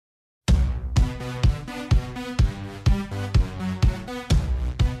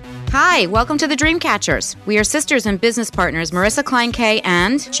Hi, welcome to the Dreamcatchers. We are sisters and business partners, Marissa Klein-Kay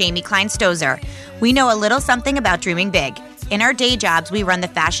and Jamie Klein-Stozer. We know a little something about dreaming big. In our day jobs, we run the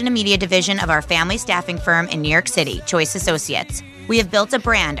fashion and media division of our family staffing firm in New York City, Choice Associates. We have built a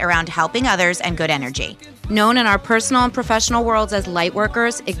brand around helping others and good energy. Known in our personal and professional worlds as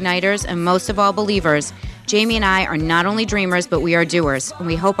lightworkers, igniters, and most of all, believers, Jamie and I are not only dreamers, but we are doers, and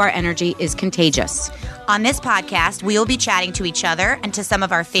we hope our energy is contagious. On this podcast, we will be chatting to each other and to some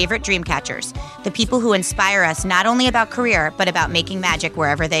of our favorite Dreamcatchers, the people who inspire us not only about career, but about making magic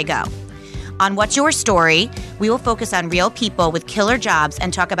wherever they go. On What's Your Story, we will focus on real people with killer jobs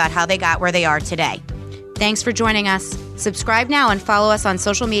and talk about how they got where they are today. Thanks for joining us. Subscribe now and follow us on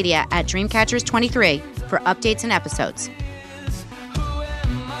social media at Dreamcatchers23 for updates and episodes.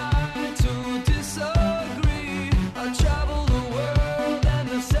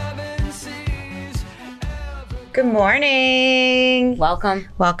 Good morning. Welcome.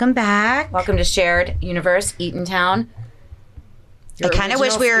 Welcome back. Welcome to Shared Universe, Eatontown. I kind of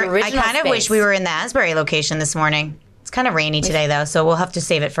wish we were in the Asbury location this morning. It's kind of rainy today though, so we'll have to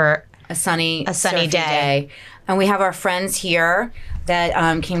save it for a sunny day. And we have our friends here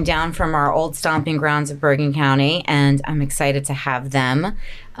that came down from our old stomping grounds of Bergen County, and I'm excited to have them.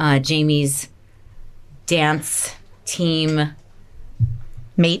 Jamie's dance team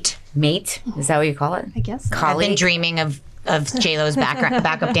mate. Is that what you call it? I guess so. I've been dreaming of J-Lo's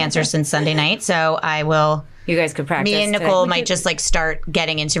backup dancer since Sunday night, so I will. You guys could practice. Me and Nicole might just like start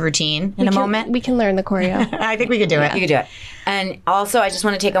getting into routine in a moment. We can learn the choreo. I think we could do it. You could do it. And also, I just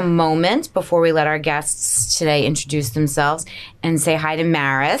want to take a moment before we let our guests today introduce themselves and say hi to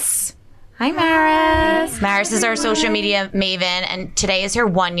Maris. Hi, Maris. Maris is our social media maven, and today is her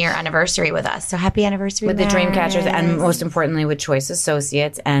 1-year anniversary with us. So happy anniversary, with Maris. The Dreamcatchers, and most importantly with Choice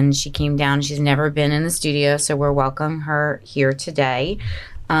Associates. And she came down. She's never been in the studio, so we're welcoming her here today.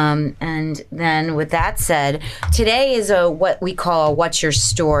 And then with that said, today is what we call a What's Your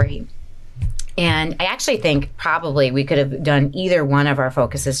Story? And I actually think probably we could have done either one of our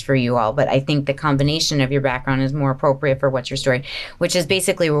focuses for you all, but I think the combination of your background is more appropriate for What's Your Story, which is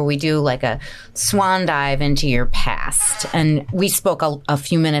basically where we do like a swan dive into your past. And we spoke a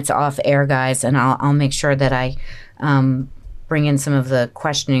few minutes off air, guys, and I'll make sure that I bring in some of the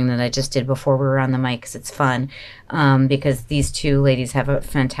questioning that I just did before we were on the mic, because it's fun, because these two ladies have a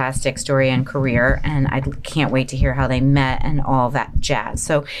fantastic story and career, and I can't wait to hear how they met and all that jazz.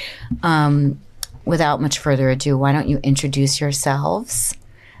 So without much further ado, why don't you introduce yourselves?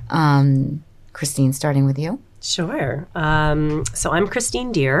 Kristine, starting with you. Sure. So I'm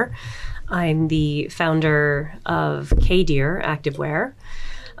Kristine Deer. I'm the founder of K-Deer Activewear.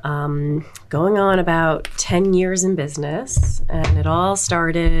 Going on about 10 years in business, and it all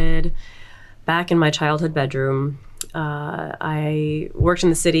started back in my childhood bedroom. I worked in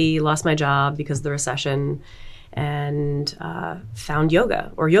the city, lost my job because of the recession, and found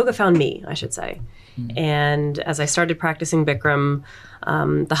yoga, or yoga found me, I should say. Mm-hmm. And as I started practicing Bikram,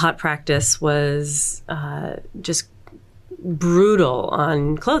 the hot practice was just brutal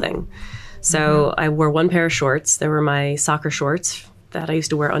on clothing. So I wore one pair of shorts. They were my soccer shorts that I used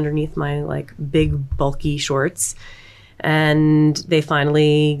to wear underneath my like big bulky shorts, and they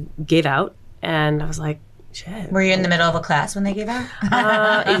finally gave out, and I was like, shit. Were you in the middle of a class when they gave out?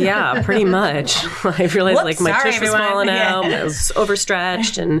 Yeah, pretty much. I realized Whoops, like my tush was falling out, Yeah. I was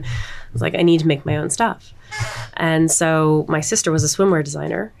overstretched, and I was like, I need to make my own stuff. And so my sister was a swimwear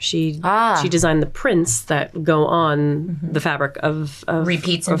designer. She designed the prints that go on the fabric of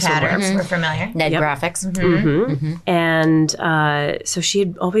repeats and patterns. swimwear. We're familiar. Ned Graphics. And so she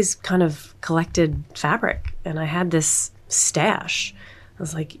had always kind of collected fabric, and I had this stash. I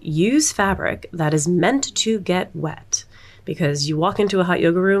was like, use fabric that is meant to get wet, because you walk into a hot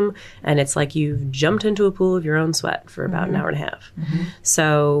yoga room and it's like you've jumped into a pool of your own sweat for about an hour and a half.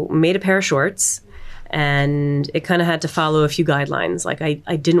 So made a pair of shorts, and it kind of had to follow a few guidelines. Like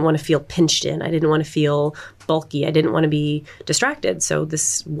I didn't want to feel pinched in. I didn't want to feel bulky. I didn't want to be distracted. So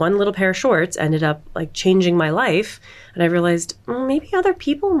this one little pair of shorts ended up like changing my life. And I realized maybe other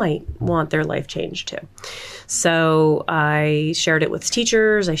people might want their life changed too. So I shared it with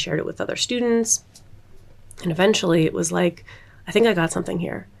teachers. I shared it with other students. And eventually it was like, I think I got something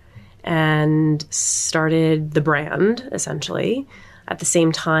here. And started the brand, essentially. At the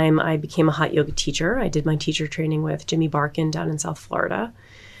same time, I became a hot yoga teacher. I did my teacher training with Jimmy Barkin down in South Florida,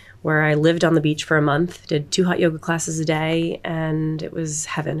 where I lived on the beach for a month, did 2 hot yoga classes a day, and it was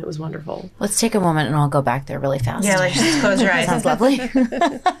heaven. It was wonderful. Let's take a moment and I'll go back there really fast. Yeah, like just close your eyes. Sounds lovely.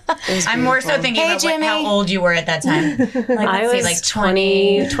 I'm more so thinking about how old you were at that time. Like, I was like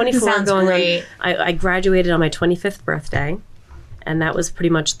 24 Sounds going great. I graduated on my 25th birthday. And that was pretty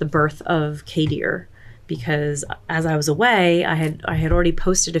much the birth of Deer, because as I was away, I had already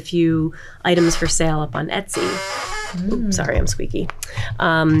posted a few items for sale up on Etsy. Oops, sorry, I'm squeaky.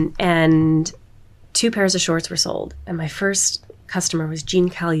 And 2 pairs of shorts were sold. And my first customer was Jean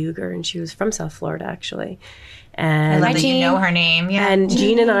Caluger, and she was from South Florida, actually. And I love that you know her name. Yeah. And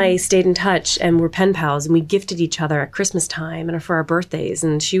Jean and I stayed in touch, and we're pen pals, and we gifted each other at Christmas time and for our birthdays.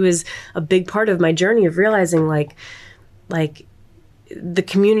 And she was a big part of my journey of realizing like the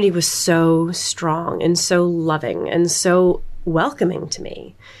community was so strong and so loving and so welcoming to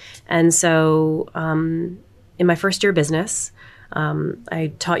me. And so in my first year of business,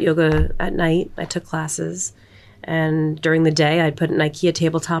 I taught yoga at night. I took classes. And during the day, I'd put an IKEA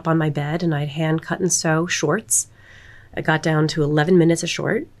tabletop on my bed, and I'd hand cut and sew shorts. I got down to 11 minutes a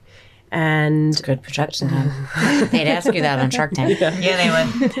short. And It's good projection time. They'd ask you that on Shark Tank. Yeah,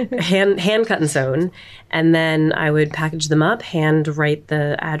 they would. hand cut and sewn. And then I would package them up, hand write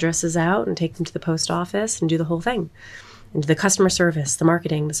the addresses out, and take them to the post office and do the whole thing. And the customer service, the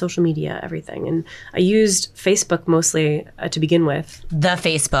marketing, the social media, everything. And I used Facebook mostly to begin with. The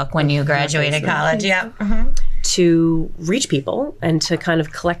Facebook when you graduated college. Yeah. To reach people and to kind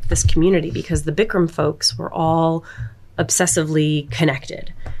of collect this community, because the Bikram folks were all obsessively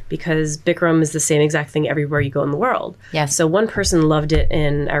connected, because Bikram is the same exact thing everywhere you go in the world. Yes. So one person loved it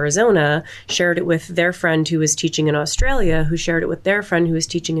in Arizona, shared it with their friend who was teaching in Australia, who shared it with their friend who was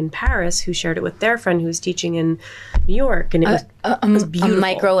teaching in Paris, who shared it with their friend who was teaching in New York. And it was beautiful. A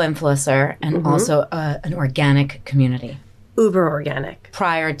micro-influencer and also an organic community. Uber organic.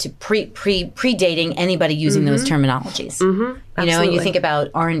 Prior to predating anybody using those terminologies. You know, and you think about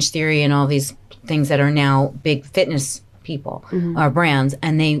Orange Theory and all these things that are now big fitness people or brands,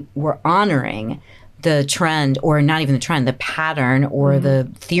 and they were honoring the trend, or not even the trend, the pattern or the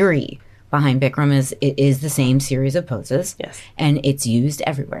theory behind Bikram is the same series of poses. Yes. And it's used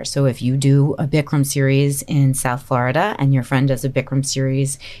everywhere. So if you do a Bikram series in South Florida and your friend does a Bikram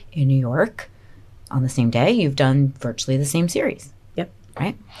series in New York, on the same day, you've done virtually the same series. Yep.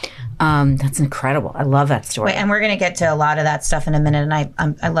 Right? That's incredible. I love that story. Wait, and we're going to get to a lot of that stuff in a minute.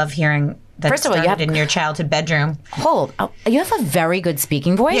 And I love hearing that. First of all, you have in your childhood bedroom. Hold. Oh, you have a very good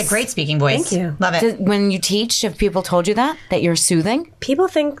speaking voice. Yeah, great speaking voice. Thank you. Love it. When you teach, have people told you that you're soothing? People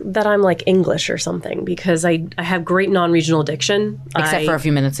think that I'm like English or something, because I have great non-regional diction. Except for a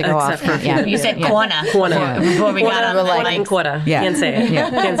few minutes ago. Except for a few yeah. You said corner. Before we got on the Quota and quota. Yeah. Can't say it.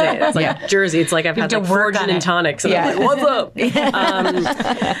 Can't say it. It's like Jersey. It's like I've had to like work 4 on gin and it. tonics. And I'm like, what's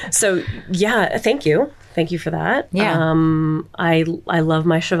up? So yeah, thank you. Thank you for that. Yeah. I love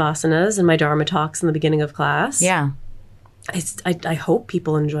my Shavasanas and my Dharma talks in the beginning of class. Yeah. I hope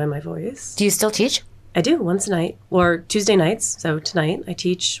people enjoy my voice. Do you still teach? I do, once a night, or Tuesday nights. So tonight I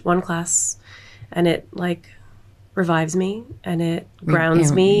teach one class, and it like revives me, and it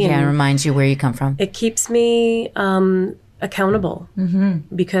grounds me. Yeah, and it reminds you where you come from. it keeps me accountable,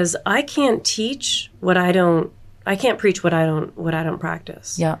 because I can't teach what I can't preach what I don't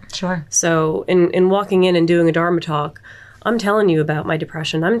practice. Yeah. Sure. So in walking in and doing a Dharma talk, I'm telling you about my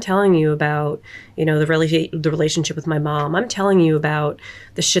depression. I'm telling you about, the relationship with my mom. I'm telling you about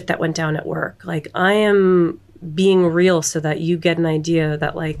the shit that went down at work. Like, I am being real so that you get an idea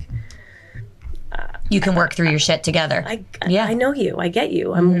that, like, You can work through your shit together. I know you. I get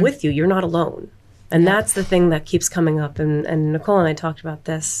you. I'm with you. You're not alone. And that's the thing that keeps coming up. And Nicole and I talked about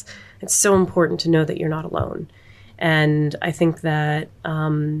this. It's so important to know that you're not alone. And I think that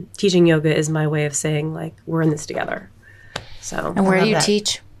teaching yoga is my way of saying, like, we're in this together. So. And where do you that.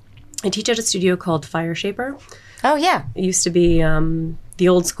 teach? I teach at a studio called Fire Shaper. Oh, yeah. It used to be the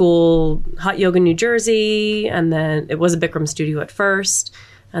old school hot yoga in New Jersey, and then it was a Bikram studio at first,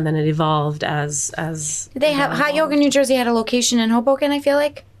 and then it evolved as. Did they have Hot Yoga New Jersey had a location in Hoboken? I feel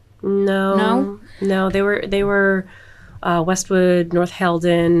like. No. They were Westwood, North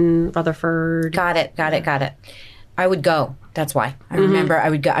Heldon, Rutherford. Got it. I would go. That's why I remember. I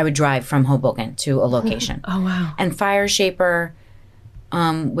would drive from Hoboken to a location. Oh wow! And Fire Shaper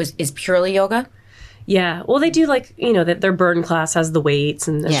is purely yoga. Yeah. Well, they do like that their burn class has the weights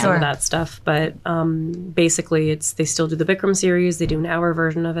and some of that stuff, but basically they still do the Bikram series. They do an hour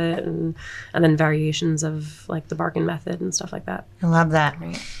version of it, and then variations of like the Bergen method and stuff like that. I love that.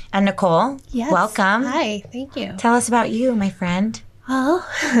 And Nicole, welcome. Hi, thank you. Tell us about you, my friend. Well,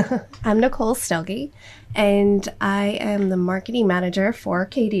 I'm Nicole Stellke, and I am the marketing manager for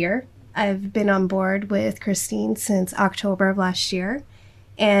Deer. I've been on board with Kristine since October of last year,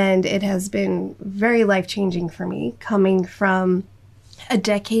 and it has been very life-changing for me, coming from a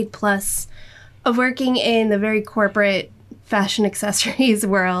decade plus of working in the very corporate fashion accessories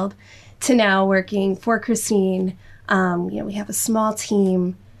world to now working for Kristine We have a small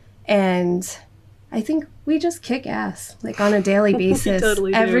team, and I think we just kick ass, like, on a daily basis.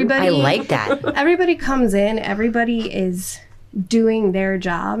 Totally do. Everybody, I like that. Everybody comes in, everybody is doing their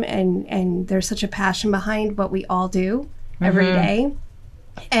job, and there's such a passion behind what we all do every day.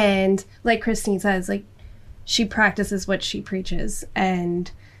 And like Kristine says, like, she practices what she preaches, and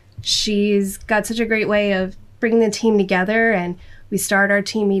she's got such a great way of bringing the team together. And we start our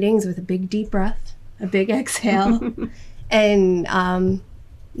team meetings with a big deep breath, a big exhale, and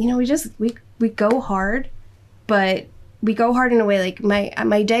we go hard, but we go hard in a way, like,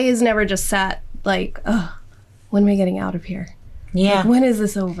 my day is never just sat like, oh, when am I getting out of here? Yeah. Like, when is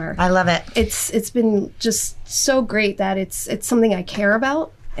this over? I love it. It's been just so great that it's something I care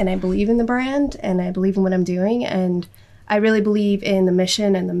about, and I believe in the brand, and I believe in what I'm doing, and I really believe in the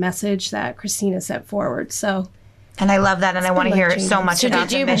mission and the message that Kristine has set forward. So, and I love that, and I want to hear so much about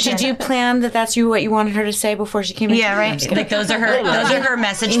the mission. Did you plan that that's what you wanted her to say before she came in? Yeah, right. Like, those are her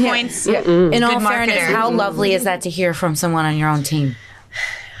message points. Yeah. In all Good fairness, marketer. how lovely is that to hear from someone on your own team?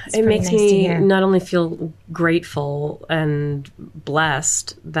 It makes nice to me hear. not only feel grateful and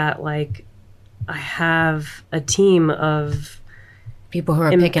blessed that, like, I have a team of People who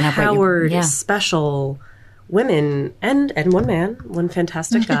are picking up what you, empowered, special women and one man, one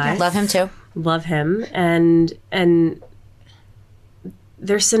fantastic guy. Love him too. Love him, and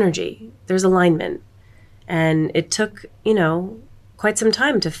there's synergy, there's alignment, and it took quite some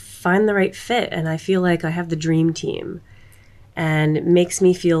time to find the right fit, and I feel like I have the dream team, and it makes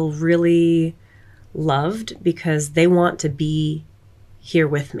me feel really loved because they want to be here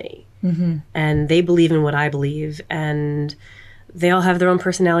with me, and they believe in what I believe, and they all have their own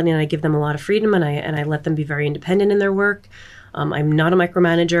personality, and I give them a lot of freedom, and I let them be very independent in their work. I'm not a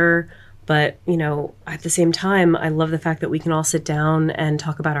micromanager, but at the same time, I love the fact that we can all sit down and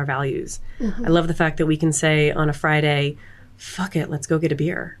talk about our values. I love the fact that we can say on a Friday, fuck it, let's go get a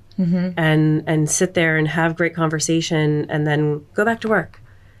beer, and sit there and have great conversation, and then go back to work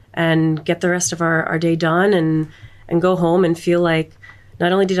and get the rest of our day done, and go home and feel like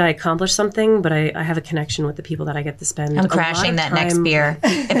not only did I accomplish something, but I have a connection with the people that I get to spend. I'm crashing that next beer.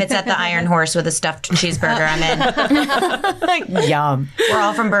 If it's at the Iron Horse with a stuffed cheeseburger, I'm in. Yum. We're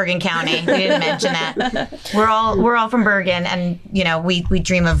all from Bergen County. We didn't mention that. We're all from Bergen, and we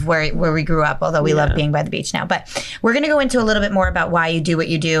dream of where we grew up. Although we love being by the beach now, but we're going to go into a little bit more about why you do what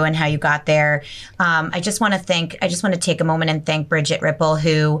you do and how you got there. I just want to take a moment and thank Bridget Ripple,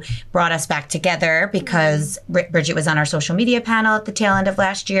 who brought us back together, because Bridget was on our social media panel at the tail end of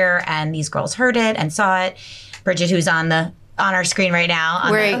last year, and these girls heard it and saw it. Bridget, who's on our screen right now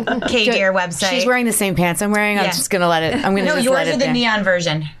on the K-Deer website. She's wearing the same pants I'm wearing. I'm just going to let it. I'm going to No, just yours let it are the there. neon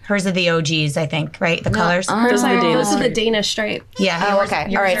version. Hers are the OGs, I think, right? The colors. Those are the Dana Those are the stripe. Dana stripe. Yeah. Oh, yours- okay.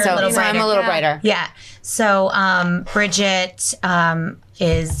 yours All right. are So, a little I'm a little brighter. Yeah. So Bridget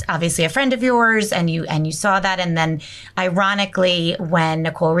is obviously a friend of yours, and you saw that. And then ironically, when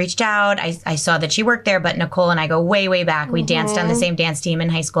Nicole reached out, I saw that she worked there, but Nicole and I go way, way back. We danced on the same dance team in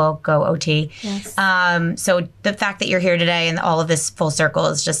high school, Go OT. Yes. So the fact that you're here today and all of this full circle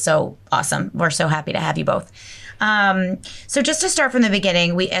is just so awesome. We're so happy to have you both. So just to start from the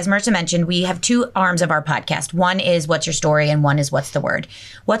beginning, as Marissa mentioned, we have two arms of our podcast. One is What's Your Story, and one is What's the Word.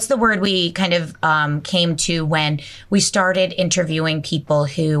 What's the Word we kind of came to when we started interviewing people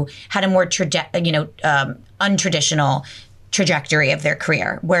who had a more untraditional trajectory of their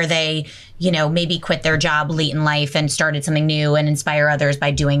career, where they, maybe quit their job late in life and started something new and inspire others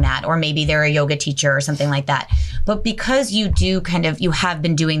by doing that. Or maybe they're a yoga teacher or something like that. But because you have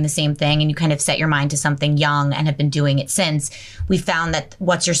been doing the same thing, and you kind of set your mind to something young and have been doing it since, we found that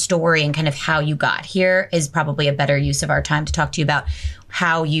What's Your Story and kind of how you got here is probably a better use of our time to talk to you about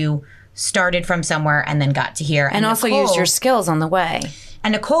how you started from somewhere and then got to here. And also used your skills on the way.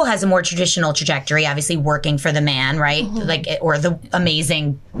 And Nicole has a more traditional trajectory, obviously working for the man, right? Or the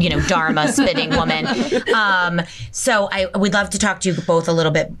amazing, Dharma spinning woman. So I would love to talk to you both a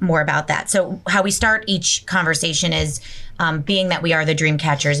little bit more about that. So how we start each conversation is being that we are the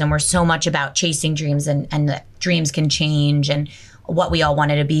Dreamcatchers, and we're so much about chasing dreams, and that dreams can change, and what we all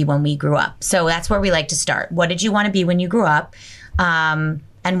wanted to be when we grew up. So that's where we like to start. What did you want to be when you grew up?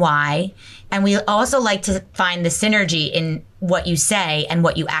 And why? And we also like to find the synergy in what you say and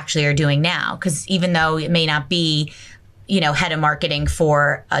what you actually are doing now. Because even though it may not be, head of marketing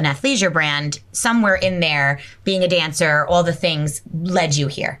for an athleisure brand, somewhere in there, being a dancer, all the things led you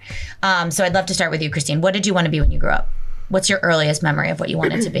here. So I'd love to start with you, Kristine. What did you want to be when you grew up? What's your earliest memory of what you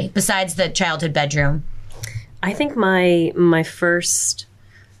wanted to be, besides the childhood bedroom? I think my first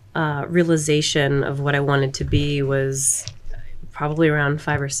realization of what I wanted to be was probably around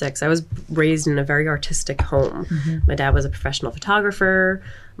 5 or 6. I was raised in a very artistic home. My dad was a professional photographer.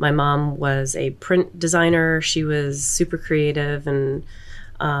 My mom was a print designer. She was super creative, and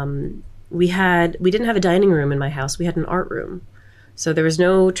we didn't have a dining room in my house. We had an art room. So there was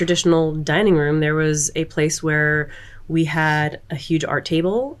no traditional dining room. There was a place where we had a huge art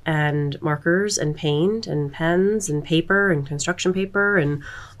table and markers and paint and pens and paper and construction paper and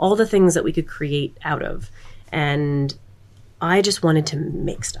all the things that we could create out of. And I just wanted to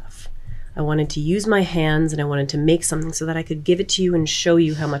make stuff. I wanted to use my hands, and I wanted to make something so that I could give it to you and show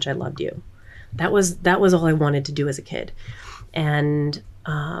you how much I loved you. That was all I wanted to do as a kid. And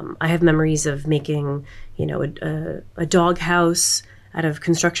I have memories of making, a dog house out of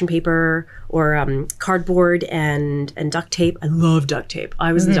construction paper or cardboard and duct tape. I love duct tape.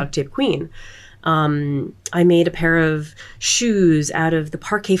 I was the duct tape queen. I made a pair of shoes out of the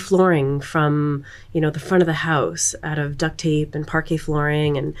parquet flooring from, the front of the house, out of duct tape and parquet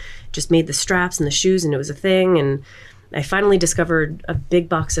flooring, and just made the straps and the shoes, and it was a thing. And I finally discovered a big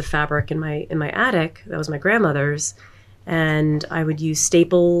box of fabric in my attic. That was my grandmother's. And I would use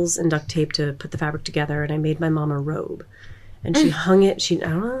staples and duct tape to put the fabric together, and I made my mom a robe. And she hung it. I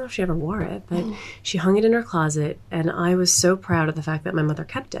don't know if she ever wore it, but she hung it in her closet. And I was so proud of the fact that my mother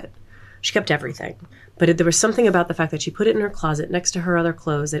kept it. She kept everything. But there was something about the fact that she put it in her closet next to her other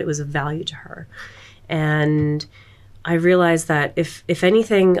clothes that it was of value to her. And I realized that if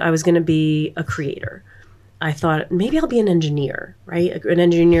anything, I was going to be a creator. I thought maybe I'll be an engineer, right? An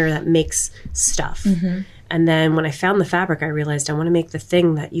engineer that makes stuff. And then when I found the fabric, I realized I want to make the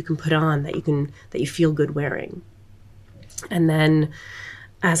thing that you can put on, that you feel good wearing. And then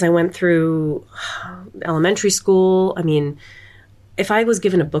as I went through elementary school, if I was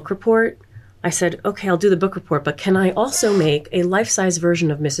given a book report, I said, okay, I'll do the book report, but can I also make a life-size version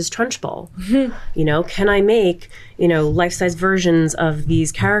of Mrs. Trunchbull? Can I make, life-size versions of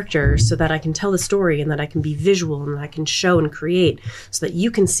these characters so that I can tell the story and that I can be visual and that I can show and create so that you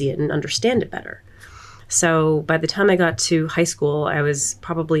can see it and understand it better? So by the time I got to high school, I was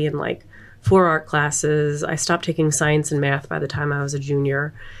probably in 4 art classes. I stopped taking science and math by the time I was a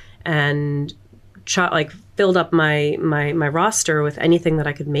junior, and filled up my roster with anything that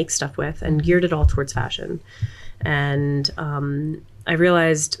I could make stuff with, and geared it all towards fashion. And I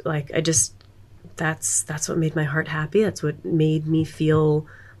realized that's what made my heart happy. That's what made me feel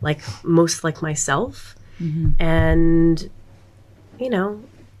most like myself. And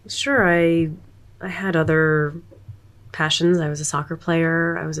sure, I had other passions. I was a soccer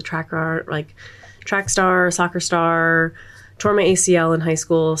player. I was a track star, soccer star, tore my ACL in high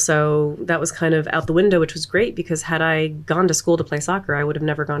school. So that was kind of out the window, which was great because had I gone to school to play soccer, I would have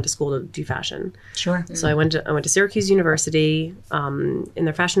never gone to school to do fashion. Sure. So I went to Syracuse University in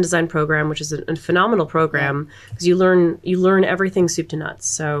their fashion design program, which is a phenomenal program because you learn everything soup to nuts.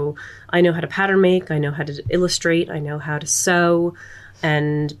 So I know how to pattern make, I know how to illustrate, I know how to sew.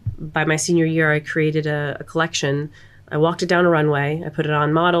 And by my senior year, I created a collection. I walked it down a runway. I put it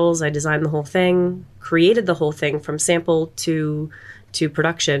on models. I designed the whole thing, created the whole thing from sample to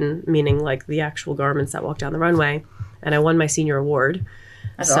production, meaning the actual garments that walked down the runway. And I won my senior award.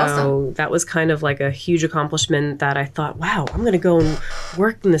 That's awesome. That was kind of a huge accomplishment that I thought, wow, I'm going to go and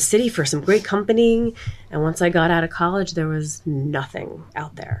work in the city for some great company. And once I got out of college, there was nothing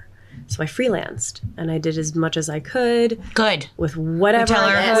out there. So I freelanced, and I did as much as I could. Good. With whatever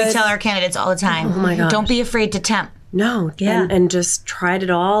we tell our candidates all the time. Oh my gosh. Don't be afraid to temp. No. Yeah. And just tried it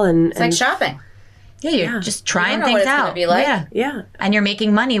all. And It's like shopping. Yeah, you're just trying know things what it's out. gonna be like. Yeah. And you're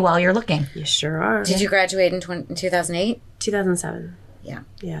making money while you're looking. You sure are. Did you graduate in 2008? 2007. Yeah.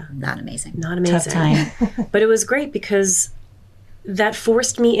 Yeah. Not amazing. Not amazing. Tough time. But it was great because that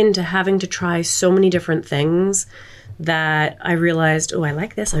forced me into having to try so many different things that I realized, I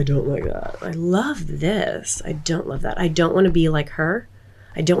like this, I don't like that. I love this, I don't love that. I don't want to be like her.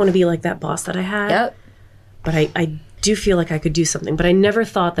 I don't want to be like that boss that I had. Yep. But I do feel like I could do something. But I never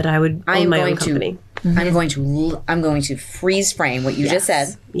thought that I would own my own company. I'm going to freeze frame what you just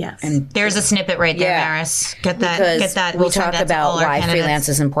said. Yes. And There's a snippet right there, Yeah. Maris. Get that. because we talk about why freelance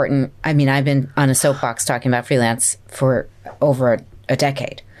is important. I've been on a soapbox talking about freelance for over a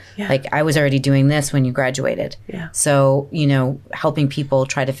decade. Yeah. I was already doing this when you graduated. Yeah. So, helping people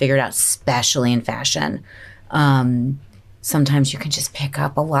try to figure it out, especially in fashion. Sometimes you can just pick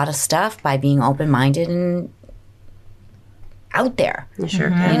up a lot of stuff by being open-minded and out there. You sure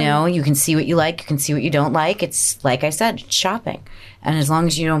can. You can see what you like, you can see what you don't like. It's like I said, it's shopping. And as long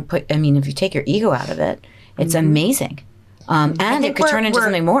as you don't if you take your ego out of it, it's amazing. And it could turn into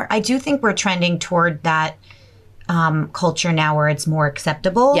something more. I do think we're trending toward that culture now where it's more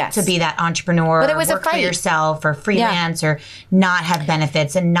acceptable to be that entrepreneur, but it was work a fight for yourself or freelance or not have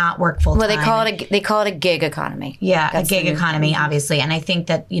benefits and not work full time. Well, they call it a gig economy. Yeah, a gig economy, obviously. And I think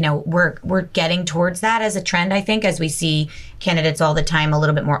that, we're getting towards that as a trend, I think, as we see candidates all the time a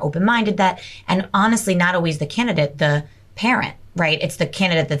little bit more open-minded and honestly, not always the candidate, the parent, right? It's the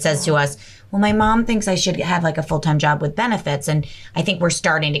candidate that says to us, well, my mom thinks I should have like a full-time job with benefits. And I think we're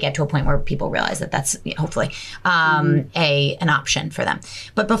starting to get to a point where people realize that that's hopefully an option for them.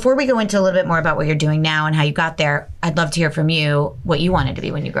 But before we go into a little bit more about what you're doing now and how you got there, I'd love to hear from you what you wanted to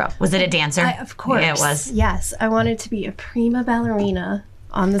be when you grew up. Was it a dancer? Of course. Yeah, it was. Yes. I wanted to be a prima ballerina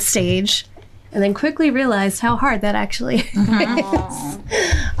on the stage and then quickly realized how hard that actually is.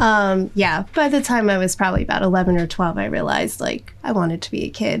 By the time I was probably about 11 or 12, I realized like I wanted to be a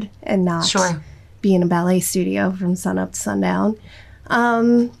kid and not be in a ballet studio from sun up to sundown.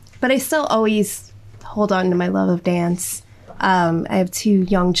 But I still always hold on to my love of dance. I have 2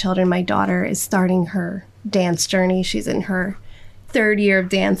 young children. My daughter is starting her dance journey. She's in her 3rd year of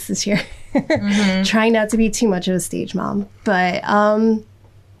dance this year. Trying not to be too much of a stage mom. But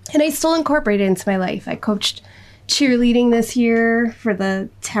and I still incorporate it into my life. I coached cheerleading this year for the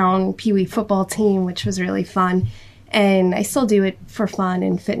town Pee Wee football team, which was really fun. And I still do it for fun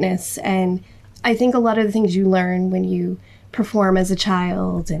and fitness. And I think a lot of the things you learn when you perform as a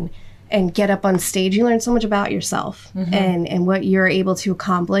child and get up on stage, you learn so much about yourself and what you're able to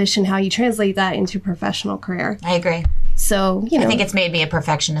accomplish and how you translate that into a professional career. I agree. So, I think it's made me a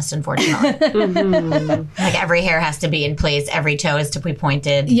perfectionist, unfortunately. Like every hair has to be in place, every toe is to be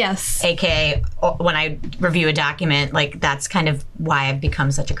pointed. Yes. AKA, when I review a document, like that's kind of why I've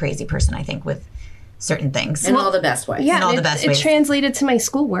become such a crazy person, I think, with certain things. In all the best ways. Yeah, in all the best ways. It translated to my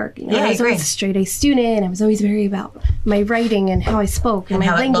schoolwork. I was always a straight A student. I was always very about my writing and how I spoke and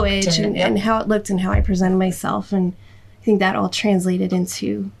my language and how it looked and how I presented myself. And I think that all translated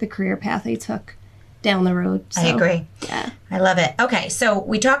into the career path I took down the road. So, I agree. Yeah. I love it. Okay, so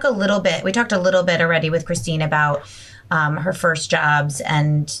we talked a little bit already with Kristine about her first jobs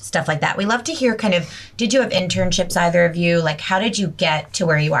and stuff like that. We love to hear did you have internships, either of you? Like, how did you get to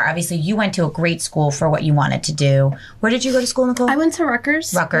where you are? Obviously, you went to a great school for what you wanted to do. Where did you go to school, Nicole? I went to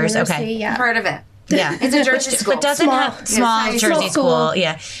Rutgers. Okay. Yeah. Part of it. Yeah, it's a Jersey school. But doesn't have small Jersey school.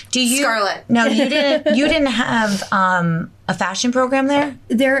 Yeah. Do you? Scarlet. No, you didn't. You didn't have a fashion program there.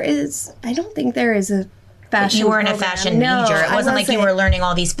 There is. I don't think there is a fashion. You weren't program. a fashion major. It wasn't like you were learning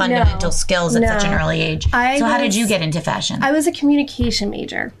all these fundamental skills at such an early age. So how did you get into fashion? I was a communication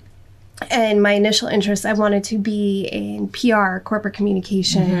major. And my initial interest, I wanted to be in PR, corporate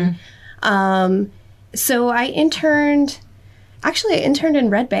communication. So I interned in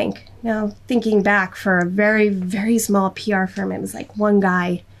Red Bank. Now, thinking back, for a very, very small PR firm, it was like one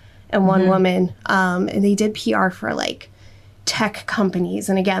guy and one woman. And they did PR for like tech companies.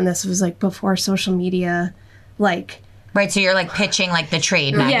 And again, this was like before social media, like... Right, so you're like pitching like the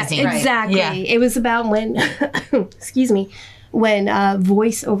trade magazine. Yeah, exactly. Yeah. It was about when, when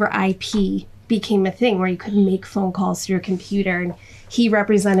voice over IP became a thing where you could make phone calls through your computer. And he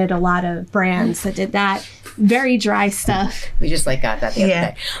represented a lot of brands that did that. Very dry stuff. We just got that the other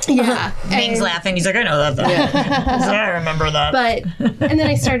day. Yeah. Ming's laughing. He's like, I know that. I remember that. But, and then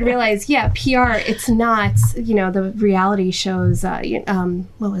I started to realize, PR, it's not, the reality shows,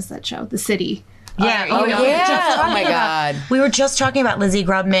 what was that show? The City. Yeah. Oh my God. We were just talking about Lizzie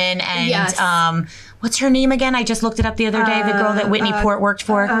Grubman and what's her name again? I just looked it up the other day. The girl that Whitney Port worked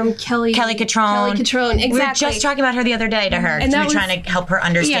for. Kelly Catrone. Kelly Catrone, exactly. We were just talking about her the other day to her. And we were trying to help her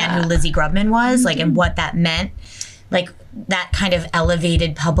understand who Lizzie Grubman was, and what that meant. Like that kind of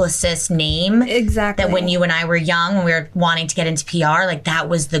elevated publicist name. Exactly. That when you and I were young, when we were wanting to get into PR, that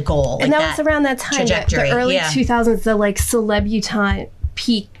was the goal. And that was around that time. Trajectory. The early 2000s, the celebutante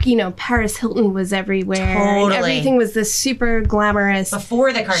peak, Paris Hilton was everywhere. Totally. And everything was this super glamorous.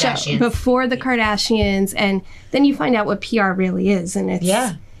 Before the Kardashians. Before the Kardashians. And then you find out what PR really is. And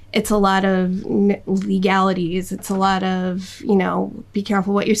it's a lot of legalities. It's a lot of, be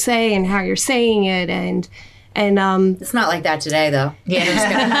careful what you say and how you're saying it. And it's not like that today, though.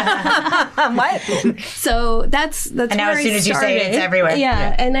 Yeah. What? So that's and now as soon as you say it, it's everywhere.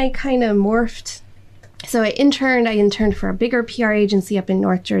 Yeah. And I kind of morphed. So I interned for a bigger PR agency up in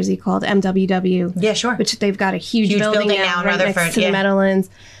North Jersey called MWW. Yeah, sure. Which they've got a huge building now right next to the Meadowlands.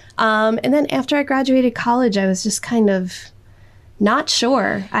 And then after I graduated college, I was just kind of not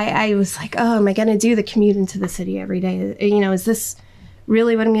sure. I was like, oh, am I going to do the commute into the city every day? Is this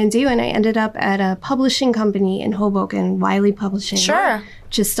really what I'm going to do? And I ended up at a publishing company in Hoboken, Wiley Publishing. Sure.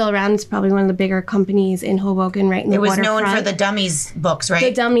 which is still around. It's probably one of the bigger companies in Hoboken, right in the waterfront. It was known for the dummies books, right?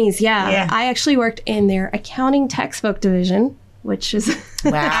 The dummies, yeah. I actually worked in their accounting textbook division, which is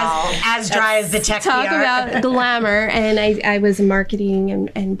as dry as the tech talk PR. about glamour. And I was a marketing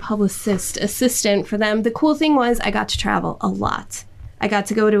and publicist assistant for them. The cool thing was I got to travel a lot. I got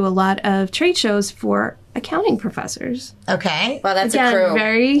to go to a lot of trade shows for accounting professors. Okay. Well, that's Again, a crew.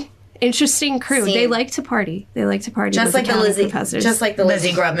 very interesting crew. See. They like to party. Just like the Lizzie, professors. just like the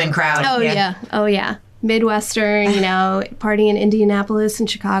Lizzie Grubman crowd. Oh yeah. Midwestern, partying in Indianapolis and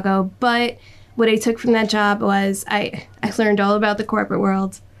Chicago. But what I took from that job was I learned all about the corporate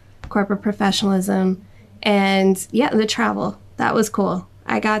world, corporate professionalism, and the travel. That was cool.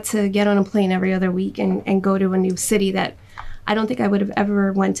 I got to get on a plane every other week and go to a new city that I don't think I would have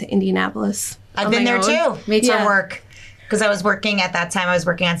ever went to Indianapolis. I've been there too. Me too. For work. Because I was working at that time, I was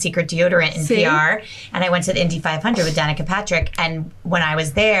working on Secret Deodorant in PR, and I went to the Indy 500 with Danica Patrick. And when I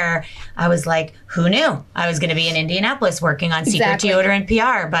was there, I was like, who knew I was going to be in Indianapolis working on Secret Deodorant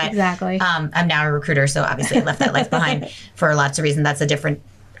PR? But I'm now a recruiter, so obviously I left that life behind for lots of reasons. That's a different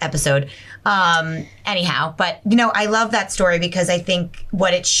episode. Anyhow, but I love that story because I think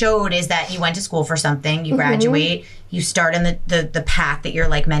what it showed is that you went to school for something, you graduate, you start in the path that you're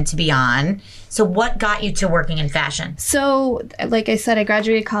like meant to be on. So what got you to working in fashion? So, like I said, I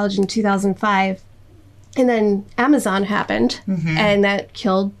graduated college in 2005, and then Amazon happened, and that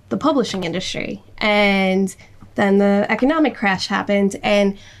killed the publishing industry. And then the economic crash happened,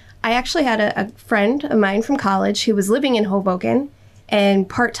 and I actually had a friend of mine from college who was living in Hoboken, and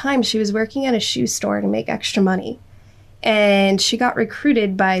part-time she was working at a shoe store to make extra money. And she got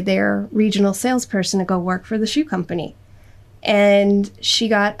recruited by their regional salesperson to go work for the shoe company. And she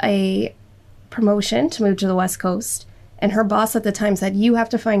got a promotion to move to the West Coast, and her boss at the time said, you have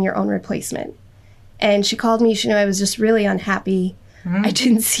to find your own replacement. And she called me. She knew I was just really unhappy. I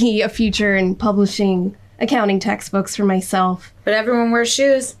didn't see a future in publishing accounting textbooks for myself. But everyone wears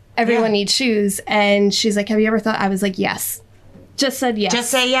shoes. Everyone needs shoes. And she's like, have you ever thought? I was like, yes. Just said yes. Just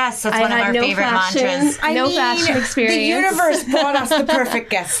say yes. That's one of our favorite mantras. Fashion experience. The universe brought us the perfect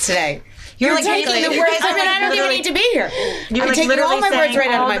guest today. You're like taking taking the words. I don't even need to be here. You're I'm taking all my words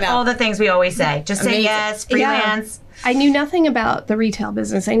right out of my mouth. All the things we always say. Just say Amazing. yes, freelance. I knew nothing about the retail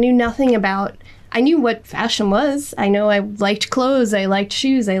business. I knew nothing about, I knew what fashion was. I know I liked clothes. I liked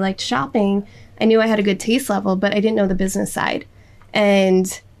shoes. I liked shopping. I knew I had a good taste level, but I didn't know the business side.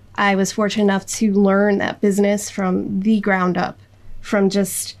 And I was fortunate enough to learn that business from the ground up, from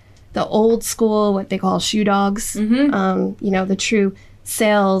just the old school, what they call shoe dogs, the true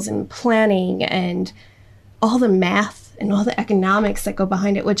sales and planning and all the math and all the economics that go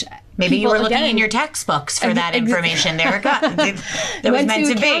behind it, which maybe you were looking in your textbooks for that information. There it got. It was meant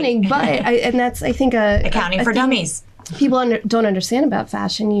to accounting, be. But and that's, I think, accounting for dummies. People don't understand about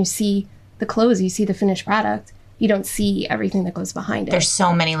fashion. You see the clothes, you see the finished product. You don't see everything that goes behind it. There's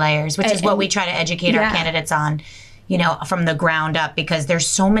so many layers, which is what we try to educate our candidates on, from the ground up, because there's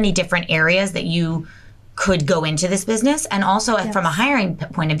so many different areas that you could go into this business. And also from a hiring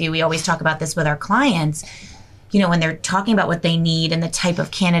point of view, we always talk about this with our clients, when they're talking about what they need and the type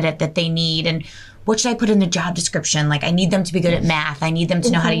of candidate that they need and what should I put in the job description? Like, I need them to be good at math. I need them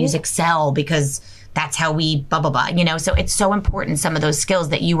to know how to use Excel because that's how we blah, blah, blah, So it's so important, some of those skills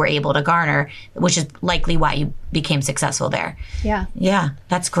that you were able to garner, which is likely why you became successful there. Yeah. Yeah,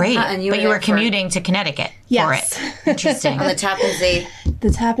 that's great. And but you were commuting to Connecticut for it. Interesting. On the Tappan Zee.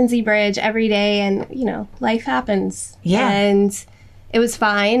 The Tappan Zee Bridge every day, and, life happens. Yeah. And it was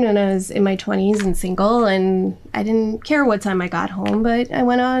fine when I was in my 20s and single, and I didn't care what time I got home, but I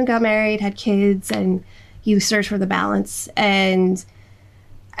went on, got married, had kids, and you search for the balance. And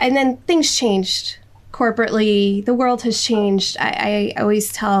then things changed. Corporately, the world has changed. I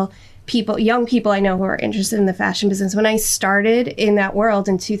always tell people, young people I know who are interested in the fashion business, when I started in that world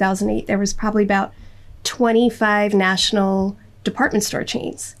in 2008, there was probably about 25 national department store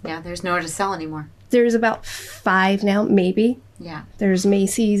chains. Yeah, there's nowhere to sell anymore. There's about 5 now, maybe. Yeah. There's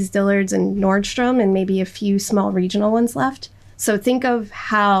Macy's, Dillard's, and Nordstrom, and maybe a few small regional ones left. So think of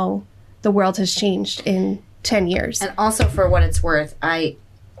how the world has changed in 10 years. And also, for what it's worth,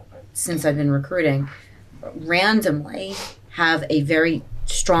 since I've been recruiting, randomly have a very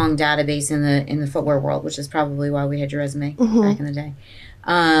strong database in the footwear world, which is probably why we had your resume back in the day.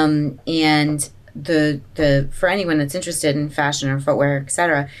 And the for anyone that's interested in fashion or footwear,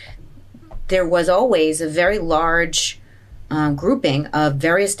 etc., there was always a very large grouping of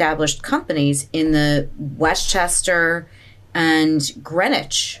very established companies in the Westchester and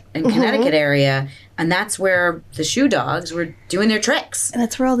Greenwich and Connecticut area. And that's where the shoe dogs were doing their tricks. And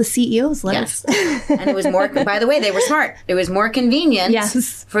that's where all the CEOs live. Yes. And it was more, by the way, they were smart. It was more convenient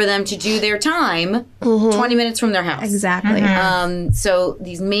for them to do their time 20 minutes from their house. Exactly. So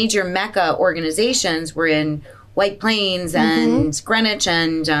these major Mecca organizations were in White Plains and Greenwich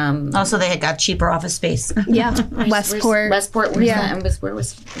and... also, they had got cheaper office space. Yeah. Westport. Westport. Where's that? And where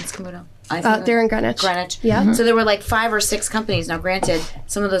was Camuto? They're in Greenwich. Greenwich. Yeah. So there were like 5 or 6 companies. Now, granted,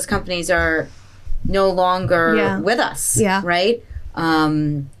 some of those companies are no longer with us. Yeah. Right?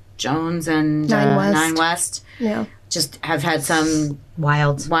 Jones and Nine West. Yeah. Just have had some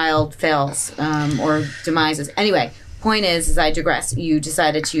wild fails or demises. Anyway, point is I digress. You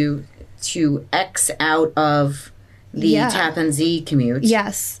decided to X out of the Tappan Zee commute.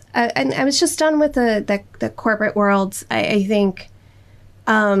 Yes. And I was just done with the corporate world. I think,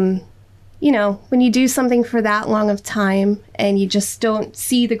 you know, when you do something for that long of time and you just don't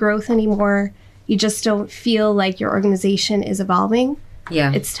see the growth anymore, you just don't feel like your organization is evolving.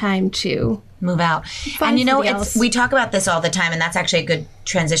 Yeah. It's time to move out. And you know, we talk about this all the time, and that's actually a good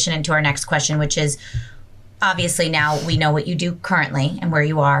transition into our next question, which is obviously now we know what you do currently and where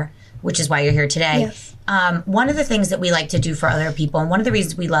you are, which is why you're here today. Yes. One of the things that we like to do for other people, and one of the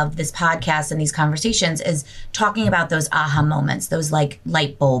reasons we love this podcast and these conversations, is talking about those aha moments, those like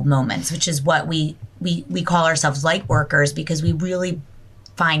light bulb moments, which is what we call ourselves light workers, because we really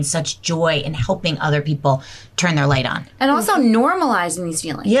find such joy in helping other people turn their light on. And also normalizing these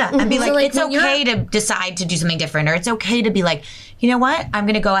feelings. Yeah. And be like, it's okay to decide to do something different, or it's okay to be like, you know what? I'm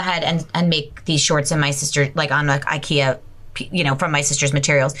going to go ahead and make these shorts and my sister, like on like IKEA, you know, from my sister's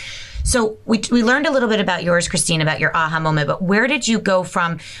materials. So we learned a little bit about yours, Kristine, about your aha moment, but where did you go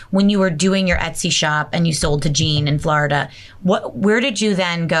from when you were doing your Etsy shop and you sold to Jean in Florida? Where did you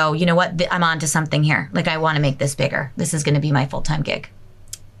then go, you know what, I'm on to something here. Like, I want to make this bigger. This is going to be my full-time gig.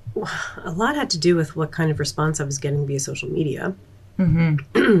 A lot had to do with what kind of response I was getting via social media.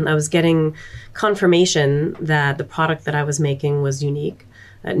 Mm-hmm. I was getting confirmation that the product that I was making was unique,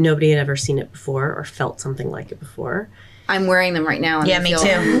 that nobody had ever seen it before or felt something like it before. I'm wearing them right now. And yeah, me too.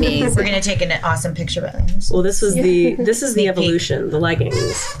 Amazing. We're going to take an awesome picture of it. Well, this is the evolution, the leggings.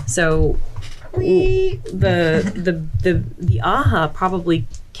 So the aha probably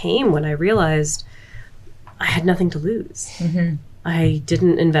came when I realized I had nothing to lose. Mm-hmm. I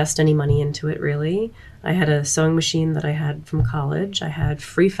didn't invest any money into it, really. I had a sewing machine that I had from college. I had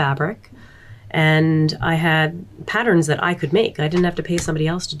free fabric, and I had patterns that I could make. I didn't have to pay somebody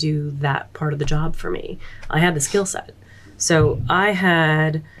else to do that part of the job for me. I had the skill set. So I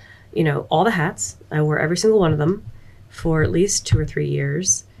had, you know, all the hats. I wore every single one of them for at least 2 or 3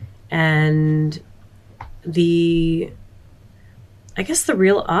 years. And I guess the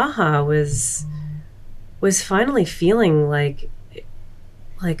real aha was finally feeling like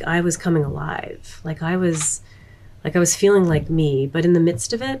I was coming alive. Like I was feeling like me, but in the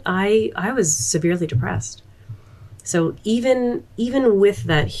midst of it, I was severely depressed. So even with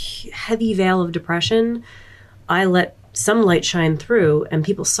that heavy veil of depression, I let some light shine through and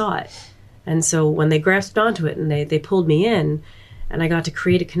people saw it. And so when they grasped onto it and they pulled me in, and I got to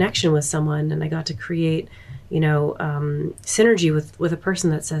create a connection with someone, and I got to create, you know, synergy with a person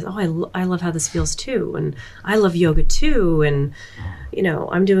that says, oh, I love how this feels too. And I love yoga too. And, you know,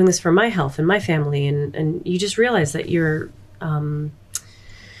 I'm doing this for my health and my family. And you just realize that your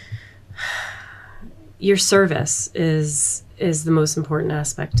service is the most important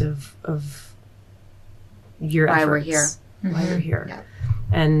aspect of your efforts. Why we're here. Why we're here. Yeah.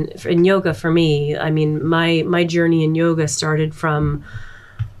 And in yoga, for me, I mean, my journey in yoga started from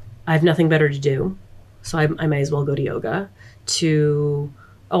I have nothing better to do, so I may as well go to yoga, to,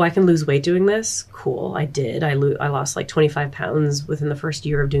 oh, I can lose weight doing this? Cool, I did. I lost like 25 pounds within the first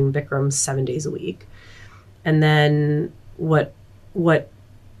year of doing Bikram 7 days a week. And then what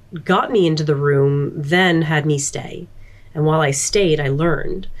got me into the room then had me stay. And while I stayed, I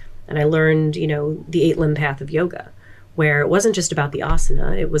learned. And I learned, you know, the 8-limb path of yoga, where it wasn't just about the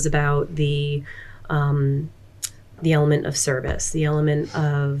asana. It was about the element of service, the element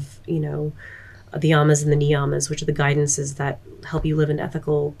of, you know, the yamas and the niyamas, which are the guidances that help you live an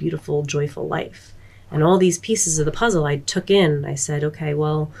ethical, beautiful, joyful life. And all these pieces of the puzzle I took in. I said, okay,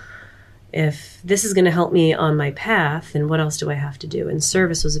 well, if this is going to help me on my path, then what else do I have to do? And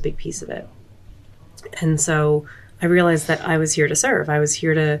service was a big piece of it. And so I realized that I was here to serve. I was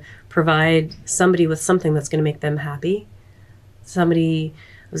here to provide somebody with something that's going to make them happy. Somebody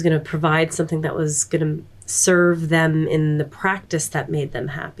was going to provide something that was going to serve them in the practice that made them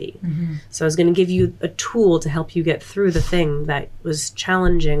happy. Mm-hmm. So I was going to give you a tool to help you get through the thing that was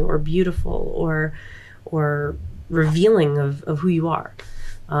challenging or beautiful or revealing of who you are.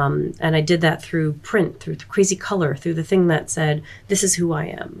 And I did that through print, through the crazy color, through the thing that said, this is who I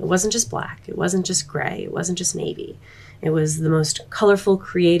am. It wasn't just black. It wasn't just gray. It wasn't just navy. It was the most colorful,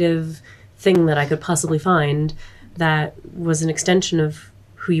 creative thing that I could possibly find that was an extension of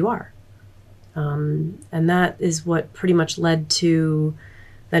who you are. And that is what pretty much led to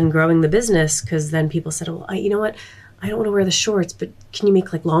then growing the business, because then people said, well, you know what? I don't want to wear the shorts, but can you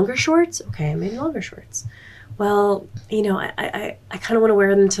make like longer shorts? Okay, I made longer shorts. Well, you know, I kind of want to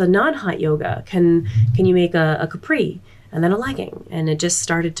wear them to non-hot yoga. Can you make a capri and then a legging? And it just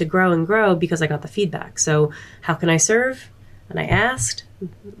started to grow and grow because I got the feedback. So how can I serve? And I asked.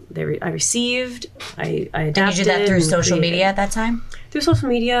 I received. I adapted. And you did that through social media at that time? Through social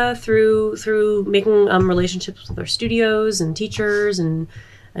media, through making relationships with our studios and teachers and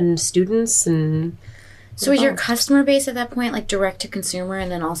students and. So was your customer base at that point like direct to consumer,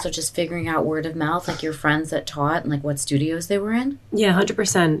 and then also just figuring out word of mouth, like your friends that taught and like what studios they were in? Yeah,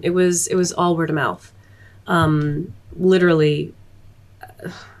 100%. It was all word of mouth. Literally,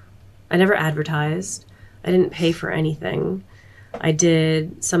 I never advertised. I didn't pay for anything. I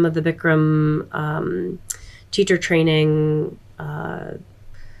did some of the Bikram teacher training. I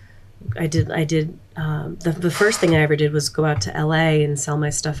did the first thing I ever did was go out to LA and sell my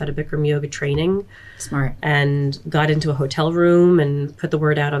stuff at a Bikram yoga training. Smart. And got into a hotel room and put the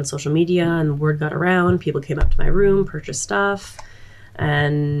word out on social media, and the word got around. People came up to my room, purchased stuff.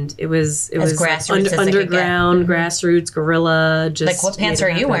 And it was grassroots underground, grassroots, guerrilla. Just like, what pants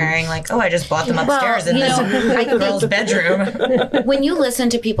are you wearing? Like, oh, I just bought them upstairs in this girl's bedroom. When you listen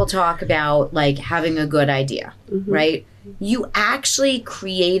to people talk about like having a good idea, right? You actually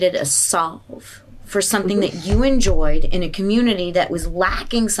created a solve for something that you enjoyed in a community that was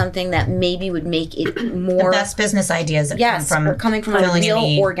lacking something that maybe would make it more... The best business ideas that coming from a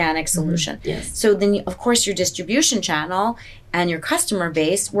real organic solution. Yes. So then, of course, your distribution channel and your customer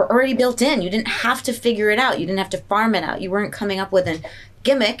base were already built in. You didn't have to figure it out. You didn't have to farm it out. You weren't coming up with a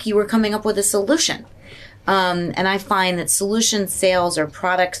gimmick. You were coming up with a solution. And I find that solution sales are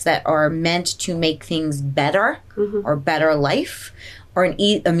products that are meant to make things better or better life.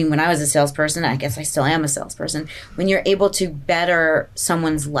 When I was a salesperson, I guess I still am a salesperson. When you're able to better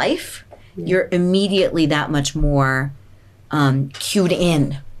someone's life, you're immediately that much more cued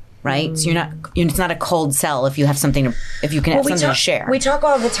in, right? So it's not a cold sell if you have something if you can have something to share. We talk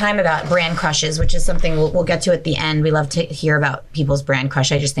all the time about brand crushes, which is something we'll get to at the end. We love to hear about people's brand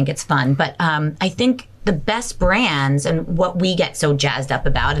crush. I just think it's fun. But I think the best brands and what we get so jazzed up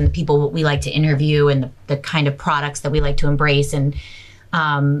about, and the people we like to interview, and the kind of products that we like to embrace and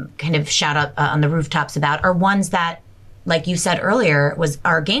kind of shout out on the rooftops about, are ones that, like you said earlier,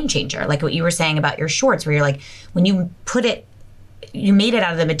 are a game changer. Like what you were saying about your shorts, where you're like, when you put it, you made it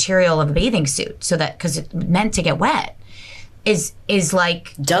out of the material of a bathing suit, so that, because it's meant to get wet, is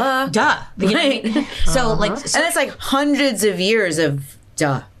like duh. You know what I mean? So like, and it's like hundreds of years of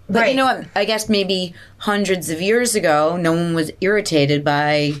duh. But you know what? I guess maybe hundreds of years ago, no one was irritated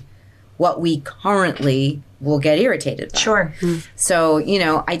by what we currently will get irritated by. Sure. So,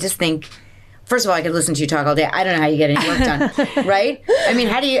 I just think, first of all, I could listen to you talk all day. I don't know how you get any work done, right? I mean,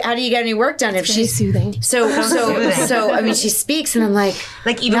 how do you get any work done if she's soothing? So I mean, she speaks, and I'm like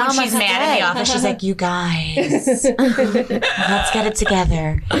even when she's mad in the office, she's like, "You guys, let's get it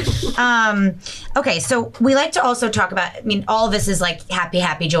together." Okay, so we like to also talk about. I mean, all of this is like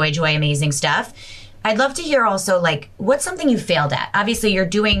happy, joy, amazing stuff. I'd love to hear also, like, what's something you failed at? Obviously, you're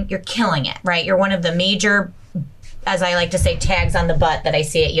killing it, right? You're one of the major, as I like to say, tags on the butt that I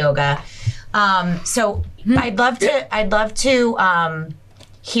see at yoga. So I'd love to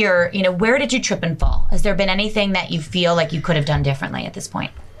hear, where did you trip and fall? Has there been anything that you feel like you could have done differently at this point?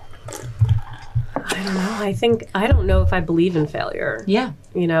 I don't know. I don't know if I believe in failure. Yeah.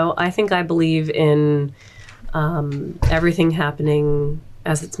 I think I believe in everything happening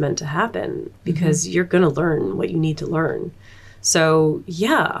as it's meant to happen, because you're going to learn what you need to learn. So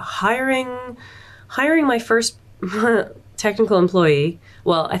yeah, hiring my first technical employee.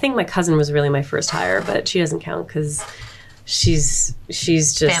 Well, I think my cousin was really my first hire, but she doesn't count because she's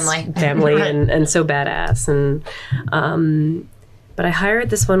just family and so badass. And but I hired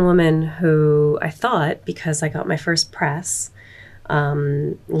this one woman who I thought, because I got my first press.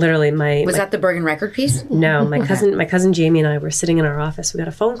 Literally, was that the Bergen record piece? No, my cousin Jamie and I were sitting in our office. We got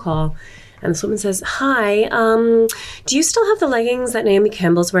a phone call, and this woman says, "Hi, do you still have the leggings that Naomi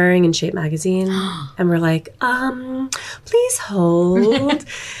Campbell's wearing in Shape magazine?" And we're like, "Please hold."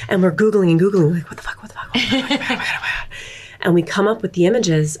 And we're googling, like, what the fuck? And we come up with the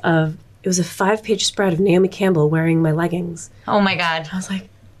images of, it was a 5-page spread of Naomi Campbell wearing my leggings. Oh my God! I was like,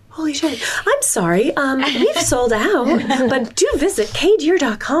 holy shit, I'm sorry, we've sold out, but do visit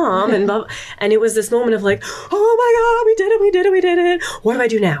kdeer.com. And it was this moment of like, oh my God, we did it. What do I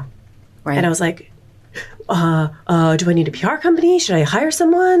do now? Right. And I was like, do I need a PR company? Should I hire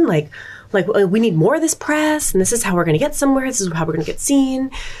someone? Like we need more of this press, and this is how we're going to get somewhere. This is how we're going to get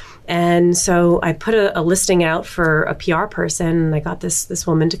seen. And so I put a listing out for a PR person, and I got this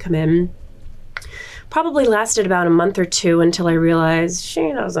woman to come in. Probably lasted about a month or two until I realized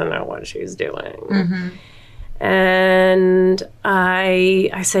she doesn't know what she's doing. Mm-hmm. And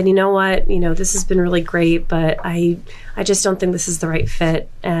I said, you know what, this has been really great, but I just don't think this is the right fit.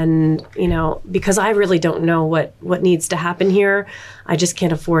 And, because I really don't know what needs to happen here, I just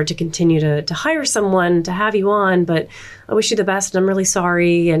can't afford to continue to hire someone to have you on, but I wish you the best, and I'm really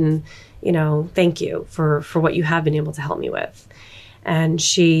sorry. And, thank you for what you have been able to help me with. And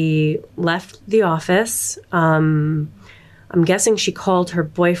she left the office. I'm guessing she called her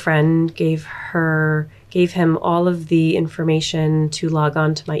boyfriend, gave him all of the information to log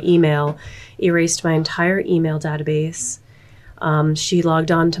on to my email, erased my entire email database. She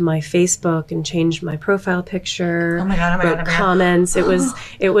logged on to my Facebook and changed my profile picture. Oh my God. Wrote comments. It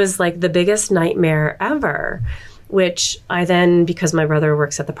was like the biggest nightmare ever. Which I then, because my brother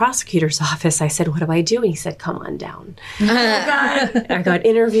works at the prosecutor's office, I said, what do I do? And he said, come on down. Oh, God. I got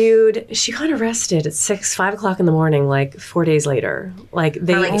interviewed. She got arrested at 5 o'clock in the morning, like 4 days later. Like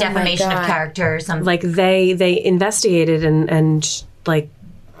they, for defamation of character or something. Like they investigated and like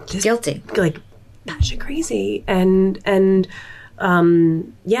just guilty. Like batshit crazy. And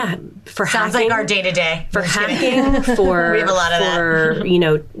for sounds hacking, like our day-to-day. For hacking, for we have a lot of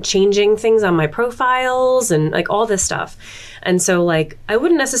that. Changing things on my profiles and like all this stuff. And so like I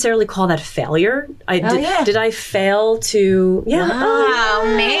wouldn't necessarily call that failure. Did I fail to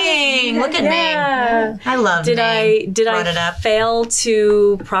Wow, Ming. Look at Ming. I love Ming. Did I fail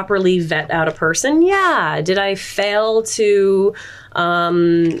to properly vet out a person? Yeah. Did I fail to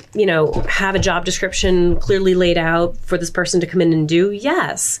have a job description clearly laid out for this person to come in and do?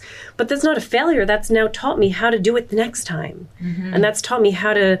 Yes. But that's not a failure. That's now taught me how to do it the next time. Mm-hmm. And that's taught me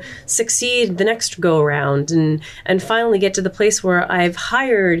how to succeed the next go around and finally get to the place where I've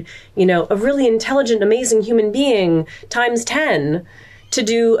hired, a really intelligent, amazing human being times 10 to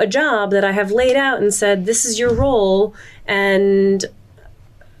do a job that I have laid out and said, this is your role, and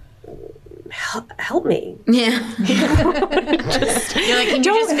help me. Yeah. You're like, can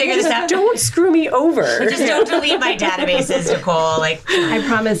you just figure this out? Don't screw me over. Just don't delete my databases, Nicole. Like, I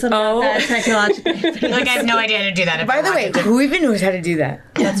promise I'm not that technologically. Like, I have no idea how to do that. By the way, who even knows how to do that?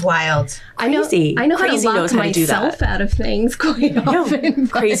 That's wild. I know how to lock myself out of things quite often.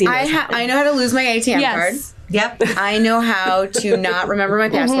 Crazy. I know how to lose my ATM card. Yep. I know how to not remember my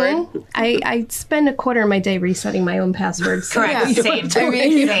password. Mm-hmm. I spend a quarter of my day resetting my own passwords. So correct. Same.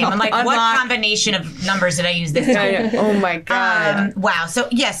 Same. I'm like, what combination of numbers did I use this time? Oh my God. Wow. So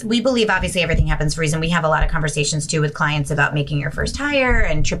yes, we believe obviously everything happens for a reason. We have a lot of conversations too with clients about making your first hire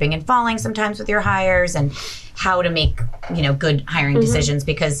and tripping and falling sometimes with your hires and how to make, good hiring decisions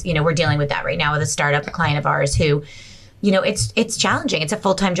because, we're dealing with that right now with a startup client of ours who, it's challenging. It's a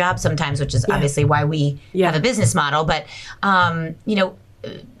full-time job sometimes, which is obviously why we have a business model. But,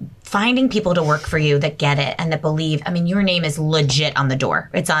 finding people to work for you that get it and that believe, your name is legit on the door.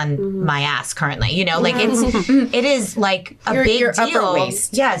 It's on my ass currently, it is like a big deal. Upper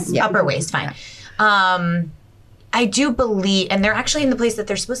waist. Yes, upper waist, fine. Yeah. I do believe, and they're actually in the place that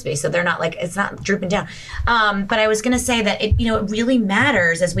they're supposed to be, so they're not like, it's not drooping down. But I was going to say that, it really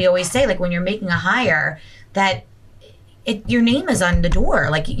matters, as we always say, like when you're making a hire, that your name is on the door.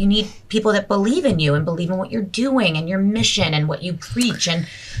 Like you need people that believe in you and believe in what you're doing and your mission and what you preach. And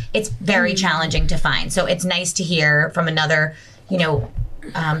it's very challenging to find. So it's nice to hear from another,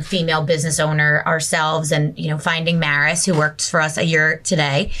 female business owner ourselves and, finding Maris, who works for us a year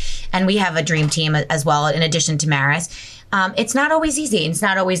today. And we have a dream team as well, in addition to Maris. It's not always easy. It's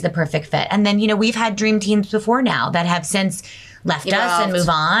not always the perfect fit. And then, we've had dream teams before now that have since left us and move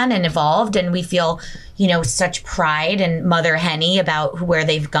on and evolved. And we feel, such pride and mother henny about where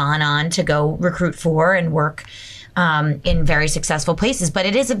they've gone on to go recruit for and work in very successful places. But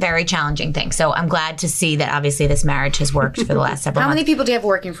it is a very challenging thing. So I'm glad to see that obviously this marriage has worked for the last several months. How many people do you have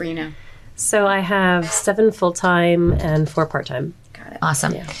working for you now? So I have 7 full-time and 4 part-time. Got it.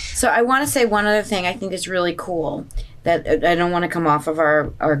 Awesome. Yeah. So I want to say one other thing I think is really cool that I don't want to come off of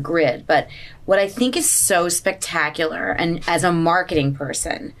our grid, but what I think is so spectacular, and as a marketing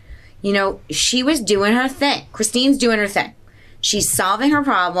person, she was doing her thing. Kristine's doing her thing. She's solving her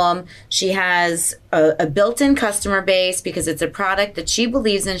problem. She has a built-in customer base because it's a product that she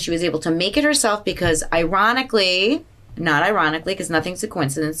believes in. She was able to make it herself because, ironically, not ironically, because nothing's a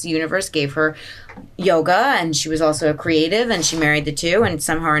coincidence, the universe gave her yoga, and she was also a creative, and she married the two, and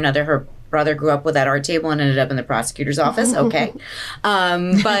somehow or another her brother grew up with that art table and ended up in the prosecutor's office. Okay.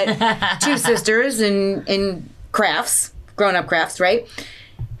 But two sisters in crafts, grown-up crafts, right?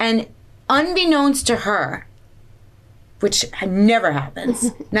 And unbeknownst to her, which never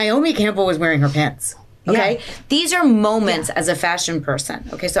happens, Naomi Campbell was wearing her pants. Okay? Yeah. These are moments as a fashion person.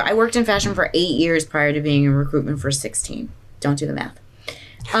 Okay, so I worked in fashion for 8 years prior to being in recruitment for 16. Don't do the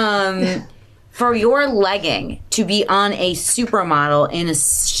math. For your legging to be on a supermodel in a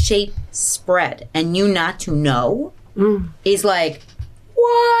shape spread and you not to know is like,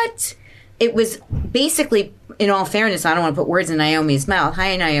 what? It was basically, in all fairness, I don't want to put words in Naomi's mouth.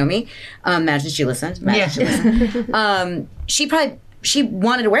 Hi, Naomi. Imagine she listened. She listened. She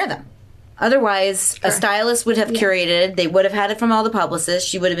wanted to wear them. Otherwise, a stylist would have curated. They would have had it from all the publicists.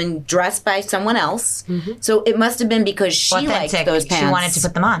 She would have been dressed by someone else. So it must have been because she liked those pants. She wanted to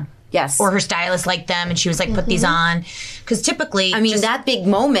put them on. Yes. Or her stylist liked them, and she was like, put these on. Because typically... I mean, that big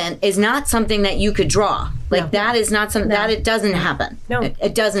moment is not something that you could draw. Like, that is not something... That it doesn't happen. No.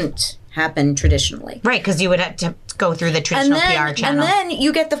 It doesn't happen traditionally. Right, because you would have to go through the traditional PR channel. And then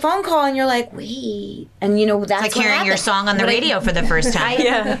you get the phone call, and you're like, wait. And, you know, that's it's like hearing your song on the radio for the first time.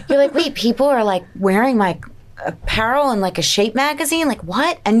 You're like, wait, people are, like, wearing my apparel in, like, a shape magazine? Like,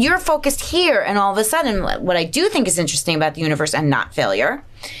 what? And you're focused here, and all of a sudden, what I do think is interesting about the universe and not failure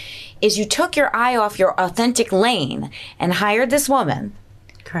is you took your eye off your authentic lane and hired this woman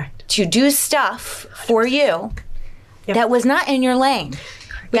to do stuff for you that was not in your lane.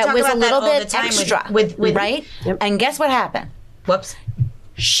 That was a little bit extra, right? Yep. And guess what happened? Whoops.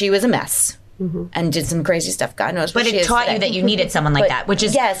 She was a mess and did some crazy stuff. God knows what she is. But it taught you that you needed someone like that, which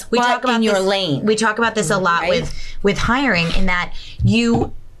is we talk about in your lane. We talk about this a lot with hiring, in that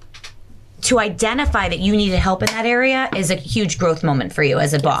to identify that you needed help in that area is a huge growth moment for you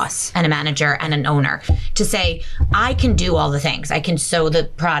as a boss and a manager and an owner. To say, I can do all the things. I can sew the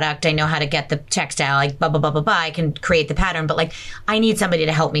product. I know how to get the textile, like blah, blah, blah, blah, blah. I can create the pattern. But like, I need somebody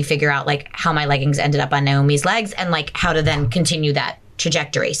to help me figure out like how my leggings ended up on Naomi's legs and like how to then continue that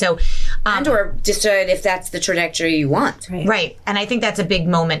trajectory. So, and or decide if that's the trajectory you want. Right. And I think that's a big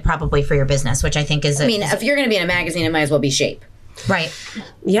moment probably for your business, which I think is... if you're going to be in a magazine, it might as well be shape. Right.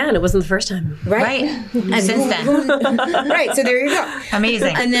 Yeah, and it wasn't the first time. Right. And since then. Right, so there you go.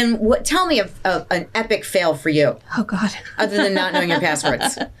 Amazing. And then tell me an epic fail for you. Oh, God. Other than not knowing your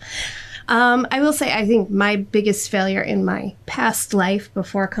passwords. I will say I think my biggest failure in my past life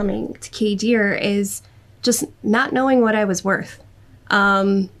before coming to Deer is just not knowing what I was worth.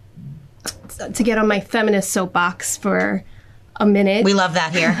 To get on my feminist soapbox for a minute. We love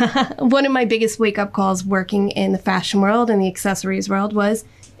that here. One of my biggest wake-up calls working in the fashion world and the accessories world was,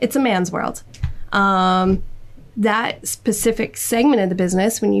 it's a man's world. That specific segment of the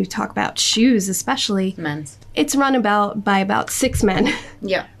business, when you talk about shoes especially, men's, it's run by about 6 men.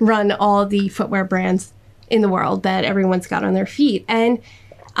 Yeah. Run all the footwear brands in the world that everyone's got on their feet. And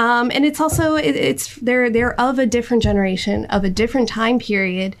it's also, they're of a different generation, of a different time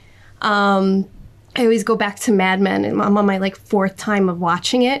period. I always go back to Mad Men, and I'm on my 4th time of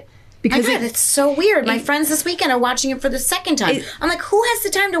watching it. Because it's so weird. My friends this weekend are watching it for the 2nd time. I'm like, who has the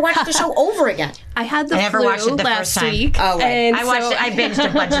time to watch the show over again? I had the flu watched it the last first time. week. Oh, right. I binged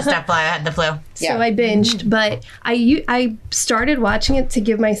a bunch of stuff while I had the flu. So I binged, but I started watching it to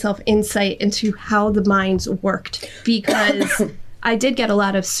give myself insight into how the minds worked, because I did get a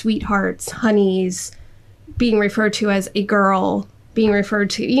lot of sweethearts, honeys, being referred to as a girl, being referred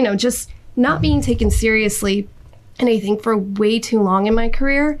to, just not being taken seriously. And I think for way too long in my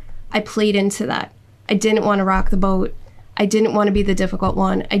career, I played into that. I didn't want to rock the boat. I didn't want to be the difficult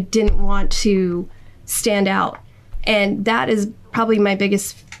one. I didn't want to stand out. And that is probably my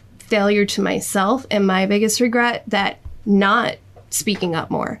biggest failure to myself and my biggest regret, that not speaking up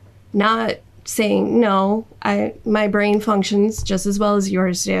more, not saying, no, my brain functions just as well as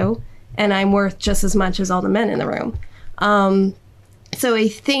yours do, and I'm worth just as much as all the men in the room. So I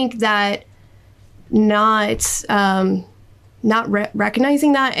think that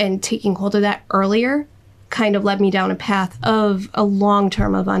recognizing that and taking hold of that earlier kind of led me down a path of a long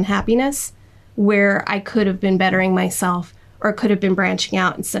term of unhappiness, where I could have been bettering myself or could have been branching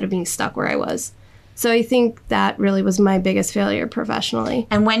out instead of being stuck where I was. So I think that really was my biggest failure professionally.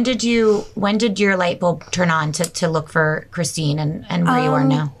 And when did your light bulb turn on to look for Kristine and where you are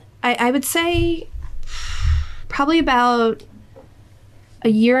now? I would say probably about a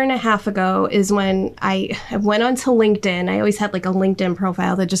year and a half ago is when I went onto LinkedIn. I always had like a LinkedIn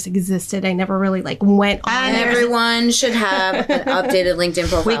profile that just existed. I never really like went on And there. everyone should have an updated LinkedIn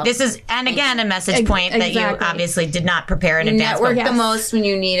profile. This is, and again, a message point that you Exactly. obviously did not prepare in advance. Network but the most when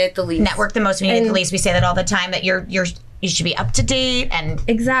you need it the least. network the most when you need it the least. We say that all the time, that you should be up to date and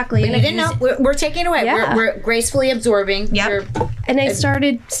Exactly. You didn't know. We're taking it away. Yeah. We're gracefully absorbing. Yep. And I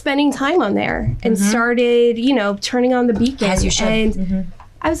started spending time on there and started, turning on the beacon. As you should. And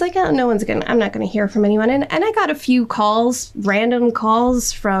I was like, oh, I'm not going to hear from anyone. And I got a few random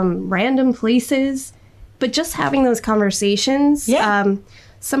calls from random places. But just having those conversations,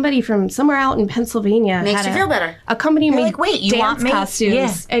 somebody from somewhere out in Pennsylvania Makes you feel better. A company made like, wait, you dance want me? costumes.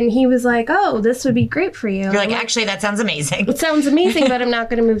 Yeah. And he was like, oh, this would be great for you. you're like, actually, that sounds amazing. It sounds amazing, but I'm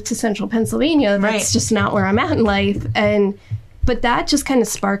not going to move to central Pennsylvania. That's Right. just not where I'm at in life. But that just kind of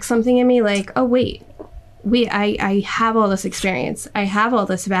sparked something in me like, oh, wait, I have all this experience. I have all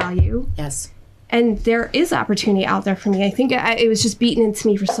this value. Yes. And there is opportunity out there for me. I think it was just beaten into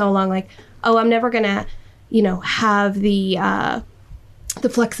me for so long. Like, oh, I'm never going to, have the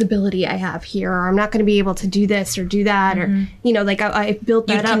flexibility I have here, or I'm not going to be able to do this or do that, or, I built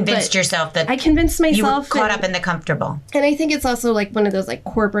that You up. convinced but yourself that I convinced you were myself. caught up in the comfortable. And I think it's also like one of those like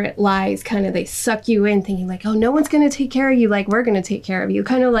corporate lies, kind of they suck you in thinking like, oh, no one's going to take care of you like we're going to take care of you.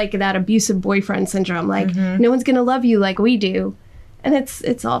 Kind of like that abusive boyfriend syndrome. Like no one's going to love you like we do. And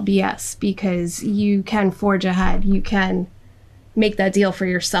it's all BS, because you can forge ahead. You can make that deal for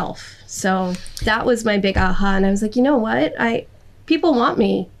yourself. So that was my big aha. And I was like, you know what? People want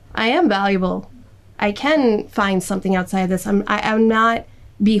me. I am valuable. I can find something outside of this. I'm not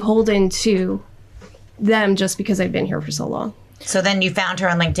beholden to them just because I've been here for so long. So then you found her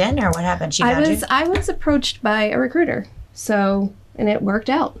on LinkedIn, or what happened? She found you? I was approached by a recruiter. So, and it worked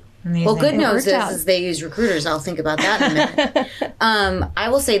out. Amazing. Well, good news worked out. is they use recruiters. I'll think about that in a minute. I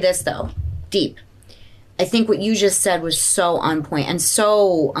will say this, though. Deep. I think what you just said was so on point and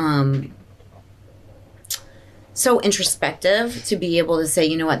so introspective to be able to say,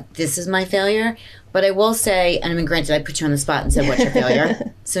 you know what, this is my failure. But I will say, and I mean, granted, I put you on the spot and said, what's your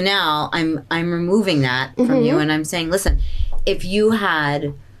failure? So now I'm removing that from you, and I'm saying, listen, if you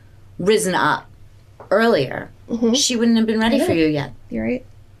had risen up earlier, she wouldn't have been ready for you yet. You're right.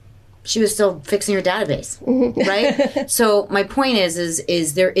 She was still fixing her database, right? So my point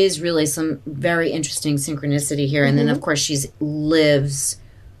is there is really some very interesting synchronicity here, and then of course she lives,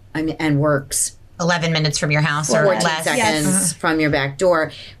 and works 11 minutes from your house or 14 less. seconds from your back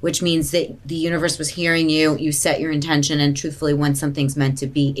door, which means that the universe was hearing you. You set your intention, and truthfully, when something's meant to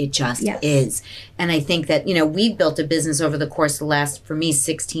be, it just is. And I think that we've built a business over the course of the last, for me,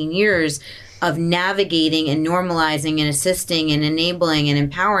 16 years. Of navigating and normalizing and assisting and enabling and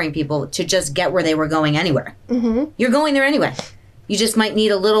empowering people to just get where they were going anywhere. You're going there anyway. You just might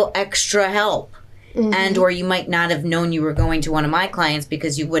need a little extra help. And or you might not have known you were going to one of my clients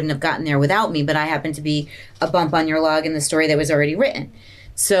because you wouldn't have gotten there without me, but I happened to be a bump on your log in the story that was already written.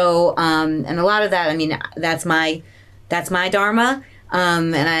 So, and a lot of that, I mean, that's my dharma.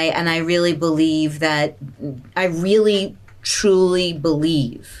 And I really believe that, I really truly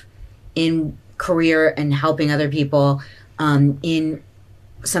believe in career and helping other people in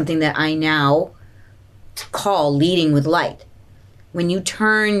something that I now call leading with light. When you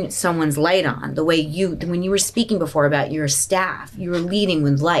turn someone's light on, the way when you were speaking before about your staff, you were leading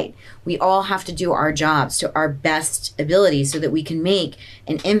with light. We all have to do our jobs to our best ability so that we can make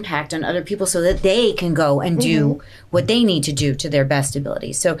an impact on other people so that they can go and do what they need to do to their best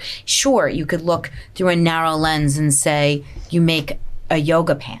ability. So sure, you could look through a narrow lens and say you make a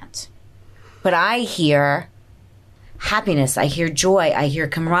yoga pant. But I hear happiness, I hear joy, I hear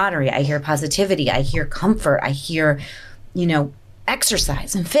camaraderie, I hear positivity, I hear comfort, I hear,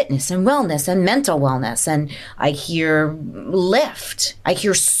 exercise and fitness and wellness and mental wellness, and I hear lift. I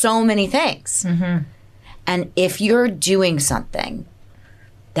hear so many things. And if you're doing something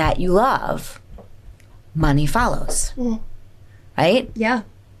that you love, money follows. Right? Yeah.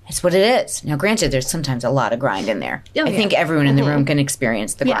 It's what it is. Now, granted, there's sometimes a lot of grind in there. I think everyone in the room can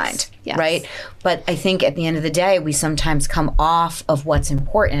experience the grind, right? But I think at the end of the day, we sometimes come off of what's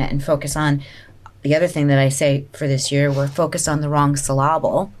important and focus on the other thing that I say for this year. We're focused on the wrong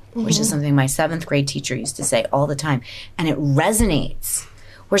syllable, which is something my 7th grade teacher used to say all the time. And it resonates.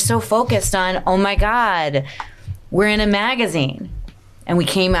 We're so focused on, oh my God, we're in a magazine. And we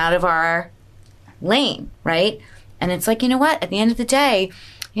came out of our lane, right? And it's like, you know what? At the end of the day,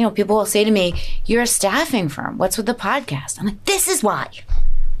 people will say to me, you're a staffing firm. What's with the podcast? I'm like, this is why.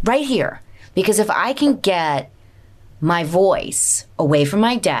 Right here. Because if I can get my voice away from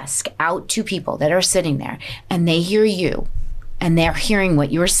my desk out to people that are sitting there and they hear you and they're hearing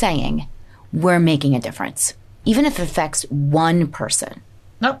what you're saying, we're making a difference. Even if it affects one person.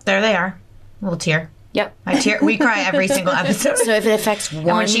 Nope, there they are. A little tear. Yep. I tear. We cry every single episode. So if it affects one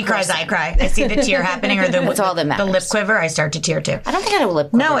And when she cries, I cry. I see the tear happening, or That's all that the matters. lip quiver. I start to tear too. I don't think I had a lip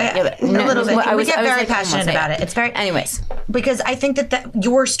quiver. No, Yeah, but- a little bit. I We was- get I was very like, passionate almost, about yeah. it. It's very. Anyways. Because I think that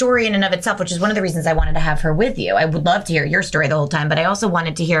your story in and of itself, which is one of the reasons I wanted to have her with you. I would love to hear your story the whole time, but I also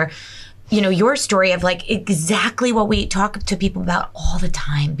wanted to hear, your story of like exactly what we talk to people about all the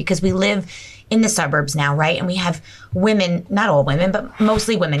time, because we live in the suburbs now, right? And we have women, not all women, but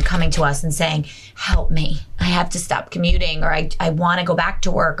mostly women coming to us and saying, help me. I have to stop commuting, or I want to go back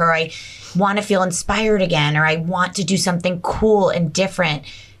to work, or I want to feel inspired again, or I want to do something cool and different.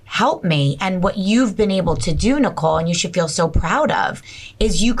 Help me. And what you've been able to do, Nicole, and you should feel so proud of,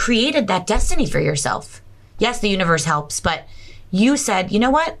 is you created that destiny for yourself. Yes, the universe helps, but you said, you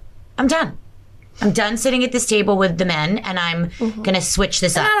know what? I'm done. I'm done sitting at this table with the men, and I'm going to switch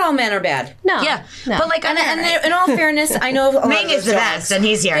this up. Not all men are bad. No. Yeah. No. But like, And in all fairness, I know a lot Ming of is those the jobs, best, and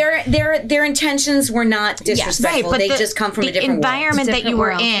he's here. Their intentions were not disrespectful. but They just come from a different world. The environment that you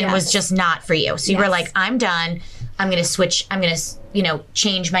were Different world, in yes. was just not for you. So you were like, I'm done. I'm going to switch. I'm going to,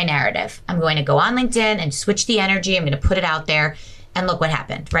 change my narrative. I'm going to go on LinkedIn and switch the energy. I'm going to put it out there, and look what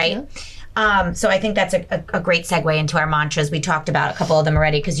happened, right? So I think that's a great segue into our mantras. We talked about a couple of them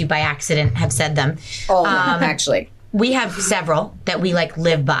already because you by accident have said them. All of them, actually. We have several that we like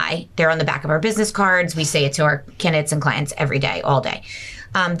live by. They're on the back of our business cards. We say it to our candidates and clients every day, all day.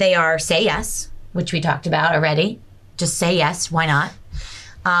 They are say yes, which we talked about already. Just say yes. Why not?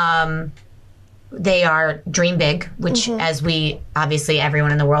 They are dream big, which as we, obviously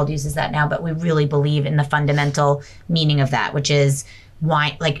everyone in the world uses that now, but we really believe in the fundamental meaning of that, which is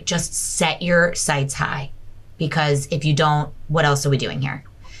why, like, just set your sights high, because if you don't, what else are we doing here?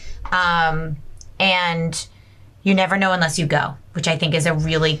 And you never know unless you go, which I think is a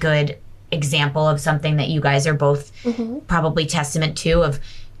really good example of something that you guys are both probably testament to, of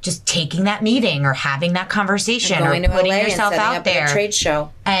just taking that meeting or having that conversation or Going to putting LA and yourself setting out up there a trade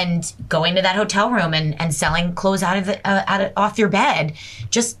show. and going to that hotel room and selling clothes off your bed.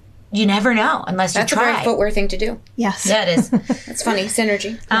 Just, you never know unless That's you a try. very footwear thing to do. Yes. Yeah, it is. That's funny.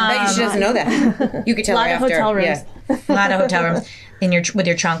 Synergy. I bet she doesn't know that. You could tell A lot her of after. hotel rooms. Yeah. A lot of hotel rooms with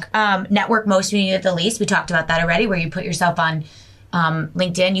your trunk. Network most, you at the least. We talked about that already, where you put yourself on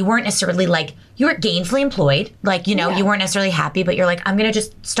LinkedIn. You weren't necessarily like, you were gainfully employed. Like, you weren't necessarily happy, but you're like, I'm going to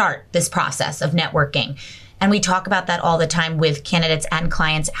just start this process of networking. And we talk about that all the time with candidates and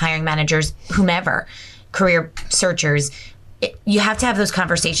clients, hiring managers, whomever, career searchers. You have to have those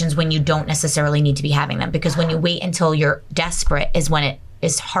conversations when you don't necessarily need to be having them, because when you wait until you're desperate is when it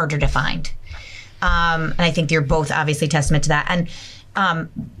is harder to find. And I think you're both obviously testament to that. And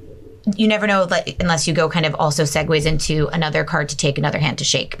you never know, unless you go kind of also segues into another card to take, another hand to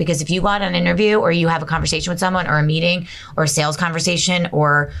shake. Because if you go out on an interview, or you have a conversation with someone, or a meeting, or a sales conversation,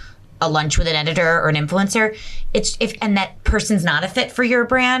 or a lunch with an editor or an influencer, and that person's not a fit for your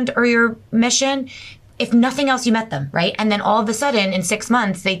brand or your mission, if nothing else, you met them, right? And then all of a sudden, in 6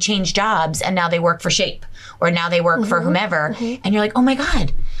 months, they change jobs, and now they work for Shape, or now they work for whomever. And you're like, oh my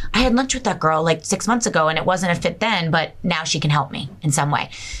God, I had lunch with that girl like 6 months ago, and it wasn't a fit then, but now she can help me in some way.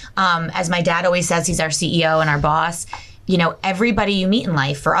 As my dad always says, he's our CEO and our boss. Everybody you meet in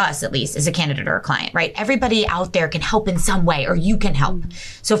life, for us at least, is a candidate or a client, right? Everybody out there can help in some way, or you can help.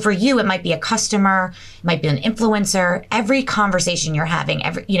 So for you, it might be a customer, it might be an influencer. Every conversation you're having,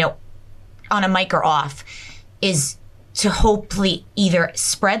 on a mic or off, is to hopefully either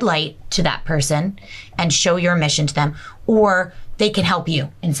spread light to that person and show your mission to them, or they can help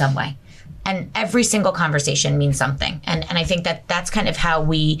you in some way. And every single conversation means something. And I think that that's kind of how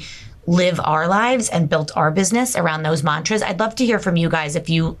we live our lives and built our business around those mantras. I'd love to hear from you guys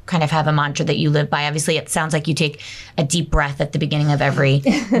if you kind of have a mantra that you live by. Obviously, it sounds like you take a deep breath at the beginning of every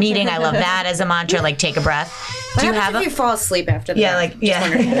meeting. I love that as a mantra, like take a breath. Do you have if you fall asleep after the breath?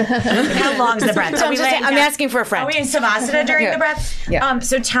 How long's the breath? I'm asking for a friend. Are we in Savasana during the breath? Yeah.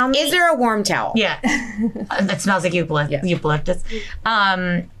 So tell me. Is there a warm towel? Yeah. That smells like eucalyptus.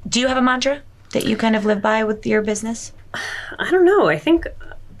 Do you have a mantra that you kind of live by with your business? I don't know. I think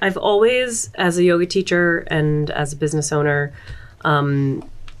I've always, as a yoga teacher and as a business owner,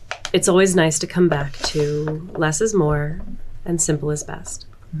 it's always nice to come back to less is more and simple is best.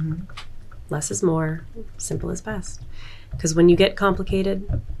 Less is more, simple is best. Because when you get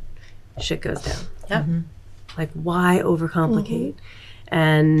complicated, shit goes down. Yeah. Like, why overcomplicate?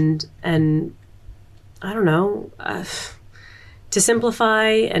 And I don't know, to simplify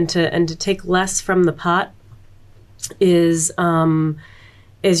and to take less from the pot is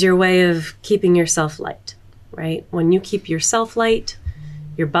your way of keeping yourself light. right? When you keep yourself light,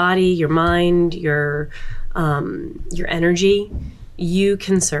 your body, your mind, your energy, you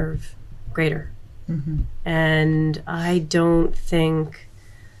can serve greater. And I don't think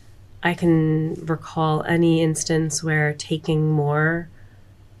I can recall any instance where taking more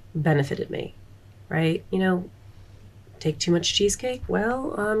benefited me, right? You know, take too much cheesecake,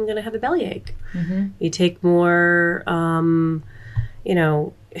 well, I'm going to have a bellyache. You take more, you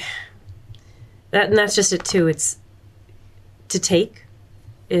know, and that's just it too. It's to take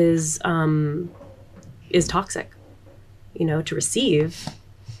is toxic. You know, to receive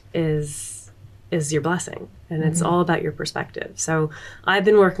is your blessing, and it's all about your perspective. So I've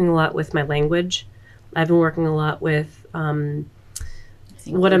been working a lot with my language. I've been working a lot with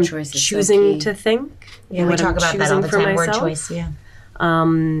what I'm choosing to think. Yeah, we talk about that all the time. Word choice, yeah.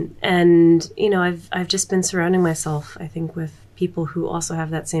 And you know, I've just been surrounding myself, I think, with people who also have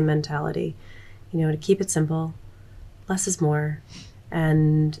that same mentality. You know, to keep it simple, less is more,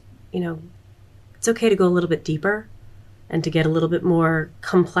 and you know, it's okay to go a little bit deeper and to get a little bit more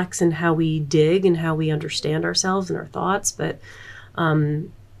complex in how we dig and how we understand ourselves and our thoughts. But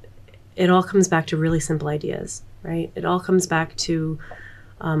it all comes back to really simple ideas, right? It all comes back to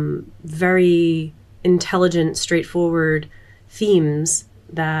very intelligent, straightforward themes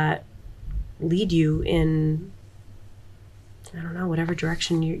that lead you in, I don't know, whatever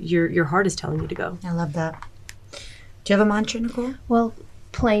direction your heart is telling you to go. I love that. Do you have a mantra, Nicole? Well,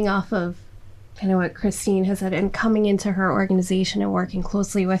 playing off of kind of what Kristine has said and coming into her organization and working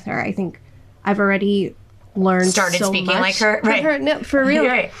closely with her, I think I've already learned Started so speaking much like her, right? No, for real.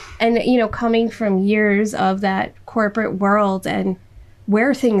 Right. And, you know, coming from years of that corporate world and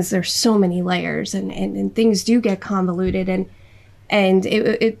where things, there's so many layers and things do get convoluted and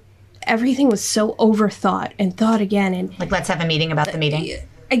it everything was so overthought and thought again. And like, let's have a meeting about the meeting.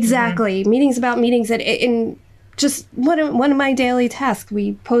 Exactly. Meetings about meetings. And just one of my daily tasks,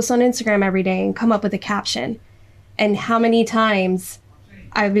 we post on Instagram every day and come up with a caption. And how many times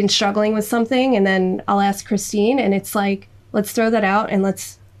I've been struggling with something and then I'll ask Kristine and it's like, let's throw that out and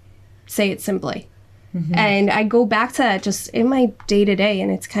let's say it simply. And I go back to that just in my day to day. And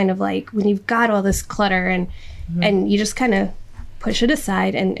it's kind of like when you've got all this clutter and you just kind of push it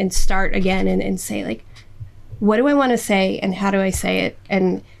aside and start again and say, like, what do I want to say and how do I say it?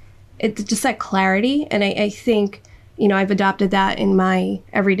 And it's just that clarity. And I think, you know, I've adopted that in my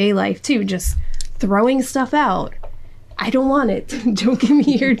everyday life too, just throwing stuff out. I don't want it. Don't give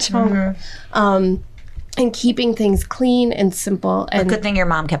me your junk. And keeping things clean and simple. And Good thing your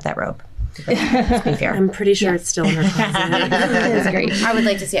mom kept that robe. Let's be fair. I'm pretty sure it's still in her closet. it is great. I would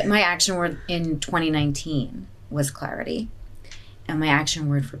like to see it. My action word in 2019 was clarity. And my action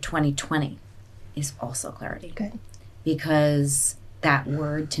word for 2020 is also clarity. Good. Because that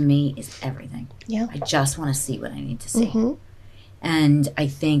word to me is everything. Yeah. I just want to see what I need to see. And I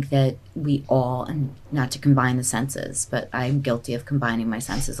think that we all, and not to combine the senses, but I'm guilty of combining my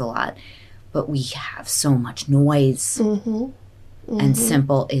senses a lot, but we have so much noise. And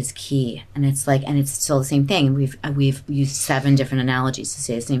simple is key. And it's like, and it's still the same thing. We've used 7 different analogies to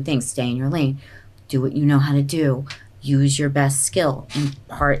say the same thing. Stay in your lane. Do what you know how to do. Use your best skill.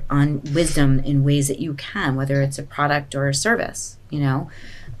 Impart on wisdom in ways that you can, whether it's a product or a service, you know.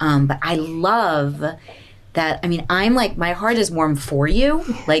 But I love that. I mean, I'm like, my heart is warm for you.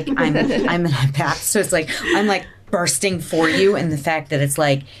 Like I'm an empath. So it's like, I'm like bursting for you. And the fact that it's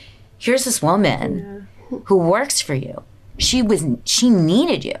like, here's this woman who works for you. She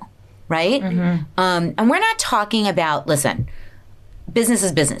needed you, right? And we're not talking about, listen, business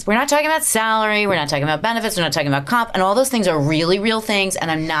is business. We're not talking about salary. We're not talking about benefits. We're not talking about comp. And all those things are really real things, and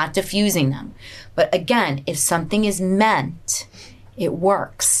I'm not diffusing them. But again, if something is meant, it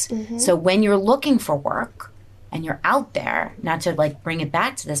works. So when you're looking for work and you're out there, not to like bring it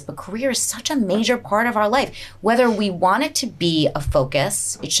back to this, but career is such a major part of our life. Whether we want it to be a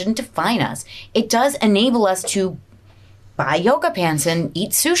focus, it shouldn't define us. It does enable us to buy yoga pants and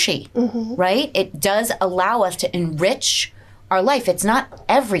eat sushi, right? It does allow us to enrich our life. It's not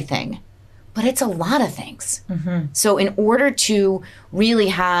everything, but it's a lot of things. So in order to really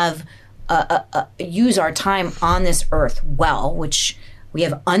have, use our time on this earth well, which we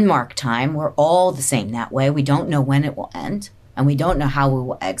have unmarked time, we're all the same that way. We don't know when it will end and we don't know how we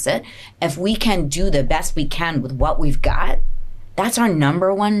will exit. If we can do the best we can with what we've got, that's our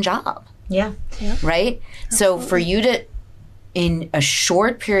number one job. Yeah. Right? Absolutely. So for you to, in a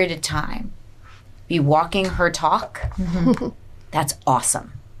short period of time, be walking her talk, that's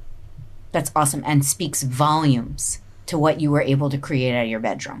awesome. That's awesome and speaks volumes to what you were able to create out of your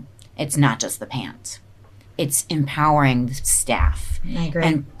bedroom. It's not just the pants. It's empowering the staff. I agree.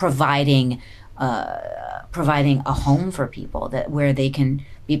 And providing providing a home for people where they can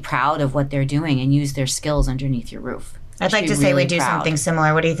be proud of what they're doing and use their skills underneath your roof. I'd like to say we do something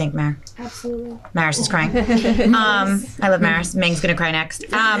similar. What do you think, Mar? Absolutely. Maris is crying. I love Maris. Ming's going to cry next.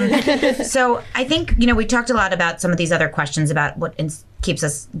 So I think, we talked a lot about some of these other questions about what keeps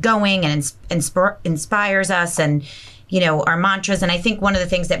us going and inspires us and, our mantras. And I think one of the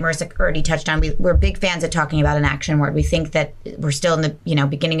things that Marissa already touched on, we're big fans of talking about an action word. We think that we're still in the,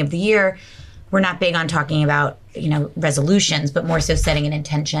 beginning of the year. We're not big on talking about, resolutions, but more so setting an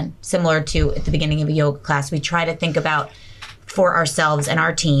intention. Similar to at the beginning of a yoga class, we try to think about for ourselves and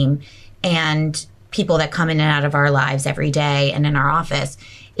our team and people that come in and out of our lives every day and in our office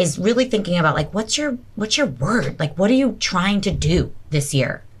is really thinking about like, what's your word? Like, what are you trying to do this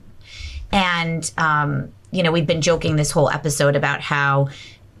year? And, we've been joking this whole episode about how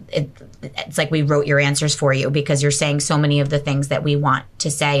it's like we wrote your answers for you because you're saying so many of the things that we want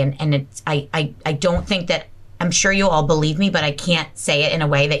to say. And it's, I don't think that, I'm sure you'll all believe me, but I can't say it in a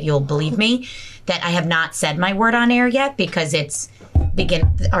way that you'll believe me, that I have not said my word on air yet because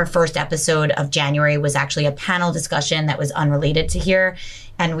our first episode of January was actually a panel discussion that was unrelated to here.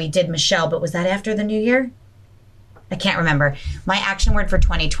 And we did Michelle, but was that after the new year? I can't remember. My action word for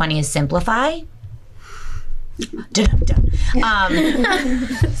 2020 is simplify. So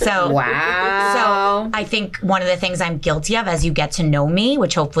I think one of the things I'm guilty of as you get to know me,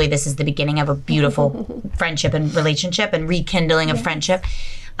 which hopefully this is the beginning of a beautiful friendship and relationship and rekindling of friendship,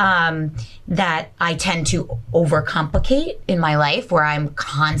 that I tend to overcomplicate in my life where I'm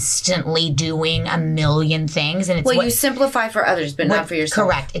constantly doing a million things. And it's you simplify for others, but not for yourself.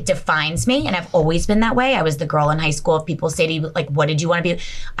 Correct. It defines me. And I've always been that way. I was the girl in high school. People say to you, like, what did you want to be?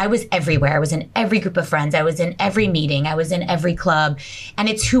 I was everywhere. I was in every group of friends. I was in every meeting. I was in every club. And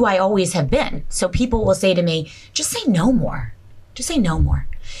it's who I always have been. So people will say to me, just say no more. Just say no more.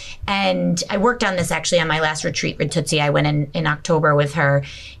 And I worked on this actually on my last retreat with Tootsie. I went in October with her,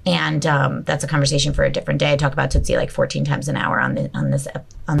 and that's a conversation for a different day. I talk about Tootsie like 14 times an hour on this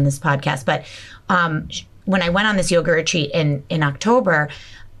podcast. But when I went on this yoga retreat in October,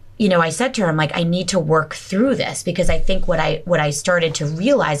 I said to her, I'm like, I need to work through this because I think what I started to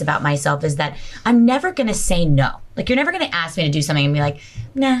realize about myself is that I'm never going to say no. Like, you're never going to ask me to do something and be like,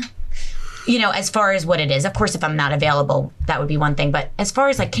 nah. As far as what it is, of course, if I'm not available, that would be one thing. But as far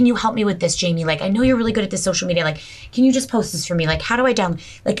as like, can you help me with this, Jamie? Like, I know you're really good at this social media. Like, can you just post this for me? Like, how do I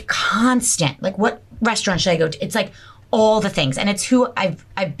like constant, like what restaurant should I go to? It's like all the things. And it's who I've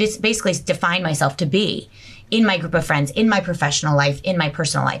basically defined myself to be in my group of friends, in my professional life, in my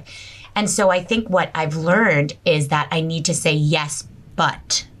personal life. And so I think what I've learned is that I need to say yes,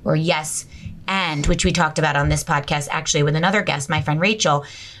 but, or yes, and, which we talked about on this podcast, actually with another guest, my friend Rachel,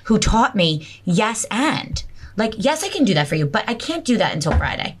 who taught me yes, and. Like, yes, I can do that for you, but I can't do that until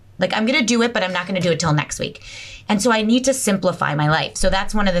Friday. Like, I'm going to do it, but I'm not going to do it till next week. And so I need to simplify my life. So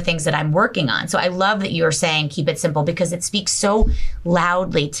that's one of the things that I'm working on. So I love that you're saying keep it simple because it speaks so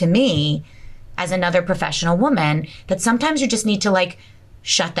loudly to me as another professional woman that sometimes you just need to like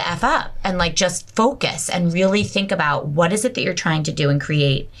shut the F up and like just focus and really think about what is it that you're trying to do and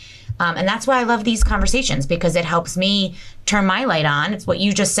create. And that's why I love these conversations because it helps me turn my light on. It's what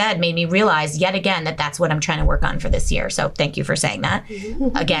you just said made me realize yet again that that's what I'm trying to work on for this year. So thank you for saying that.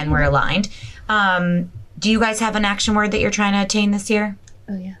 Again, we're aligned. Do you guys have an action word that you're trying to attain this year?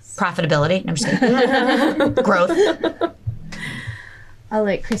 Oh, yes. Profitability. I'm just kidding. Growth. I'll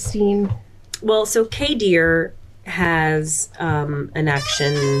let Kristine. Well, so K Deer has an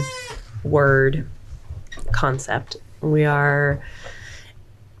action word concept.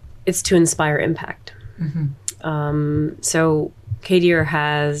 It's to inspire impact. So K Deer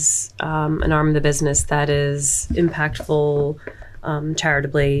has an arm of the business that is impactful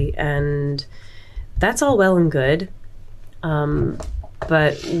charitably, and that's all well and good.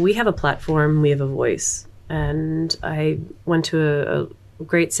 But we have a platform, we have a voice. And I went to a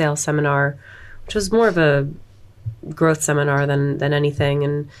great sales seminar, which was more of a growth seminar than anything.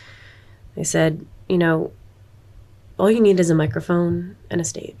 And they said, all you need is a microphone and a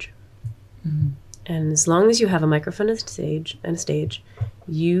stage. And as long as you have a microphone and a stage,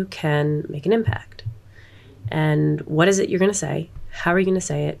 you can make an impact. And what is it you're going to say? How are you going to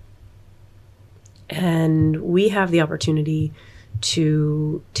say it? And we have the opportunity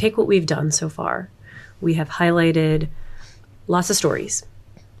to take what we've done so far. We have highlighted lots of stories.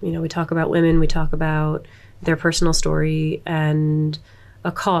 We talk about women, we talk about their personal story and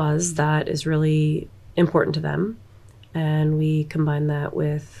a cause that is really important to them. And we combine that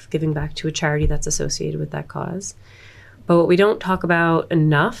with giving back to a charity that's associated with that cause. But what we don't talk about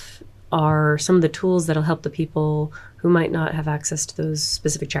enough are some of the tools that'll help the people who might not have access to those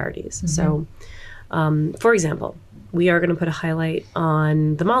specific charities. So For example, we are going to put a highlight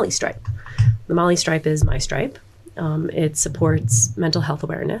on the Molly Stripe. The Molly Stripe is my stripe. It supports mental health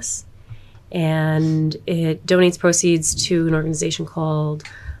awareness, and it donates proceeds to an organization called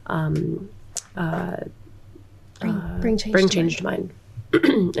Bring Change to Mind.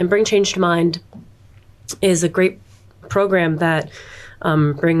 And Bring Change to Mind is a great program that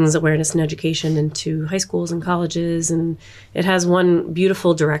brings awareness and education into high schools and colleges, and it has one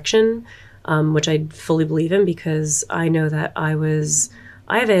beautiful direction, which I fully believe in, because I know that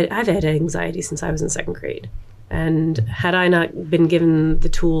I've had anxiety since I was in second grade. And had I not been given the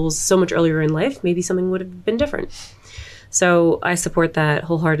tools so much earlier in life, maybe something would have been different. So I support that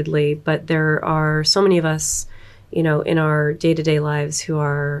wholeheartedly. But there are so many of us, in our day-to-day lives who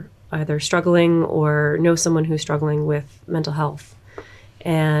are either struggling or know someone who's struggling with mental health.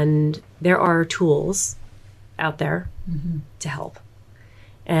 And there are tools out there to help.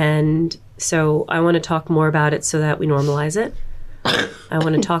 And so I want to talk more about it so that we normalize it. I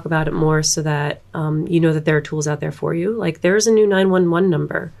want to talk about it more so that you know that there are tools out there for you. Like, there's a new 911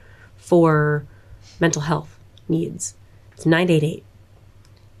 number for mental health needs. It's 988.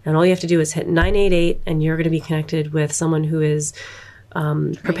 And all you have to do is hit 988, and you're going to be connected with someone who is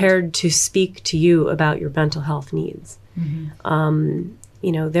prepared to speak to you about your mental health needs.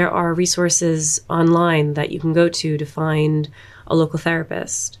 There are resources online that you can go to find a local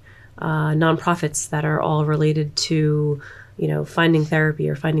therapist, nonprofits that are all related to finding therapy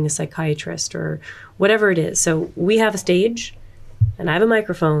or finding a psychiatrist or whatever it is. So we have a stage and I have a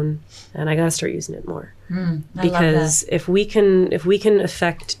microphone, and I got to start using it more. Because if we can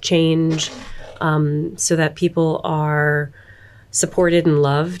affect change so that people are supported and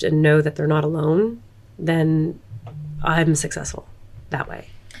loved and know that they're not alone, then I'm successful that way.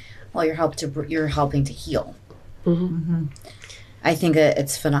 Well, you're helping to heal. I think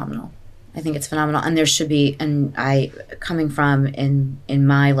it's phenomenal. And there should be, and coming from in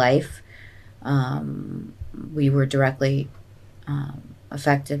my life, we were directly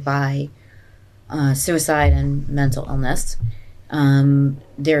affected by suicide and mental illness.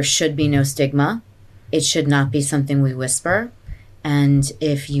 There should be no stigma. It should not be something we whisper. And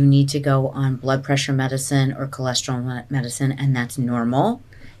if you need to go on blood pressure medicine or cholesterol medicine, and that's normal,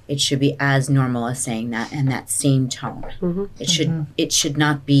 it should be as normal as saying that in that same tone. It should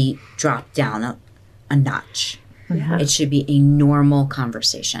not be dropped down a notch. It should be a normal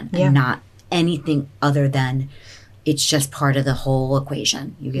conversation and not anything other than it's just part of the whole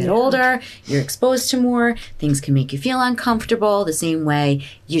equation. You get older, you're exposed to more, things can make you feel uncomfortable. The same way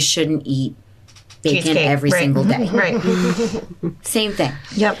you shouldn't eat bacon Cheesecake, every single day. Same thing.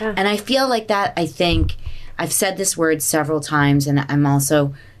 And I feel like that, I think, I've said this word several times, and I'm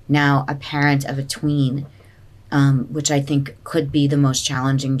also now a parent of a tween, which I think could be the most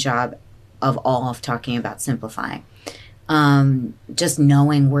challenging job of all of talking about simplifying. Just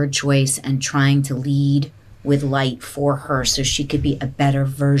knowing word choice and trying to lead with light for her so she could be a better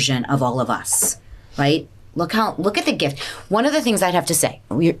version of all of us, right? Look at the gift. One of the things I'd have to say,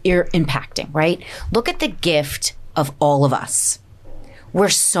 you're impacting, right? Look at the gift of all of us. We're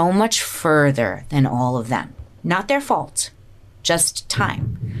so much further than all of them. Not their fault, just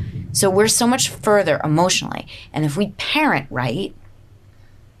time. So we're so much further emotionally. And if we parent right,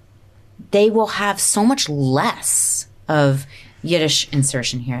 they will have so much less of Yiddish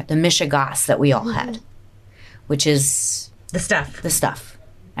insertion here, the mishigas that we all had, which is The stuff.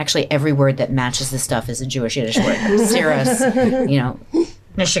 Actually, every word that matches the stuff is a Jewish Yiddish word. Siras,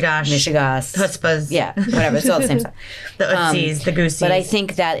 Mishigas. Chutzpahs. Yeah, whatever. It's all the same stuff. The Utsis, the Goosies. But I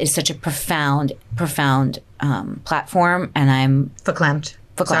think that is such a profound platform, and I'm Verklempt.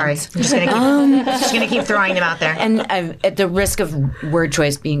 Sorry. verklempt. I'm just gonna keep throwing them out there. And at the risk of word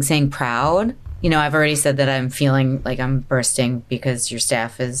choice saying proud, I've already said that I'm feeling like I'm bursting because your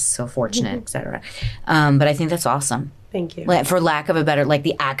staff is so fortunate, et cetera. But I think that's awesome. Thank you. For lack of a better,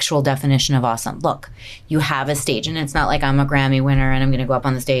 the actual definition of awesome. Look, you have a stage, and it's not like I'm a Grammy winner and I'm going to go up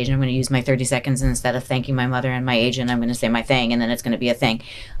on the stage and I'm going to use my 30 seconds, and instead of thanking my mother and my agent, I'm going to say my thing, and then it's going to be a thing.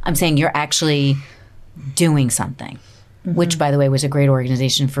 I'm saying you're actually doing something, which, by the way, was a great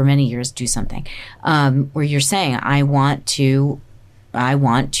organization for many years, Do Something, where you're saying, I want to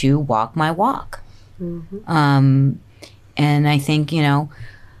walk my walk. And I think,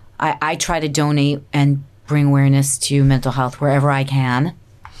 I try to donate and bring awareness to mental health wherever I can.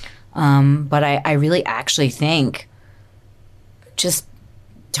 But I really actually think just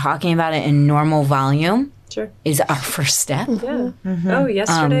talking about it in normal volume is our first step. Oh,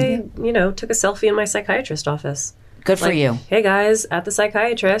 yesterday, took a selfie in my psychiatrist office. Good for you. Hey guys, at the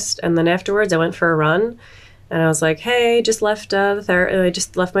psychiatrist. And then afterwards I went for a run, And I was like, hey, just left I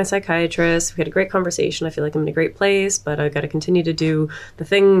just left my psychiatrist. We had a great conversation. I feel like I'm in a great place, but I got to continue to do the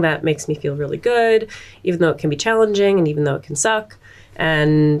thing that makes me feel really good, even though it can be challenging and even though it can suck.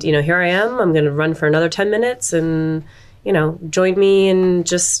 And, here I am. I'm going to run for another 10 minutes and, join me and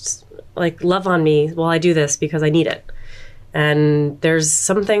just like love on me while I do this because I need it. And there's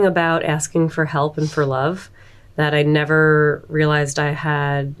something about asking for help and for love that I never realized I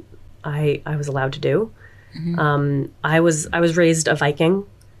was allowed to do. Mm-hmm. I was raised a Viking.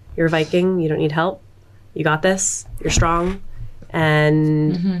 You're a Viking. You don't need help. You got this. You're strong.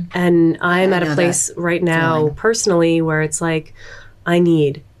 And I'm at a place right now personally where it's like, I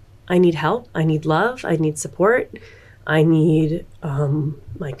need help. I need love. I need support. I need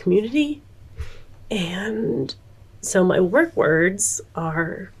my community. And so my work words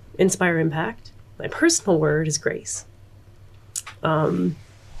are inspire, impact. My personal word is grace.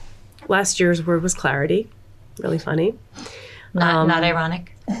 Last year's word was clarity. Really funny. Not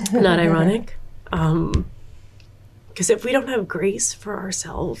ironic. Not ironic. Because if we don't have grace for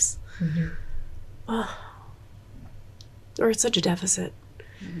ourselves, we're at such a deficit.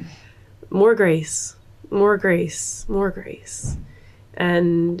 Mm-hmm. More grace, more grace, more grace.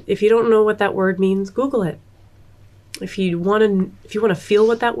 And if you don't know what that word means, Google it. If you want to feel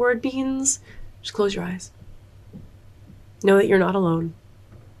what that word means, just close your eyes. Know that you're not alone.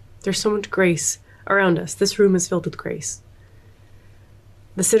 There's so much grace around us. This room is filled with grace.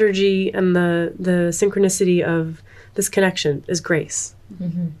 The synergy and the synchronicity of this connection is grace.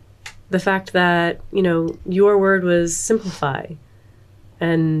 Mm-hmm. The fact that, your word was simplify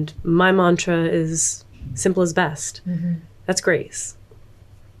and my mantra is simple is best. Mm-hmm. That's grace.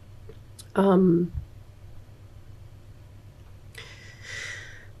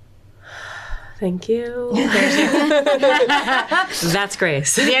 Thank you. That's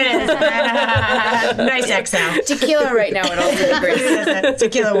grace. There it is. Nice exhale. Tequila right now would also be great.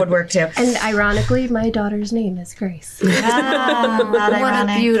 Tequila would work too. And ironically, my daughter's name is Grace. Not What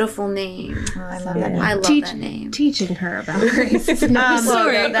ironic. a beautiful name. Oh, I love that name. I love that name. Teaching her about Grace is another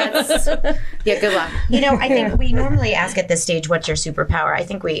story. Good luck. I think we normally ask at this stage, what's your superpower? I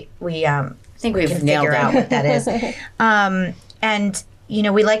think we I think we've can nailed figure it. out what that is. And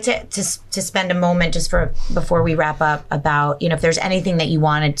we like to spend a moment just before we wrap up about, if there's anything that you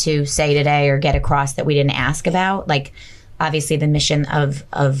wanted to say today or get across that we didn't ask about, like obviously the mission of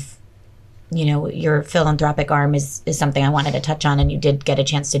your philanthropic arm is something I wanted to touch on, and you did get a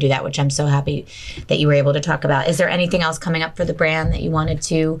chance to do that, which I'm so happy that you were able to talk about. Is there anything else coming up for the brand that you wanted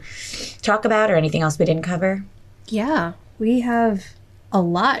to talk about or anything else we didn't cover? Yeah, we have a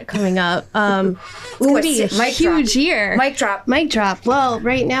lot coming up. It's going to be a huge year. Mic drop. Mic drop. Well,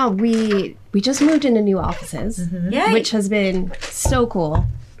 right now we just moved into new offices, which has been so cool.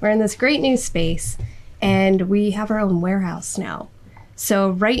 We're in this great new space, and we have our own warehouse now. So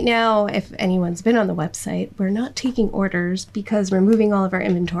right now, if anyone's been on the website, we're not taking orders because we're moving all of our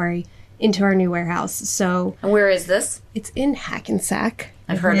inventory into our new warehouse. So And where is this? it's in Hackensack.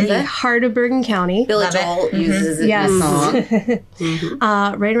 I've heard of the it. heart of Bergen County. Billy Joel uses it Yes. in the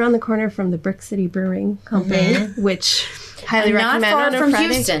song. Right around the corner from the Brick City Brewing Company, which highly Not recommend far on a from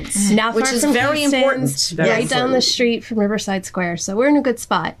Friday. Houston, Not which far is from very Houston. important. Right down the street from Riverside Square. So we're in a good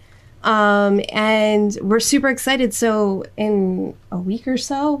spot. And we're super excited. So in a week or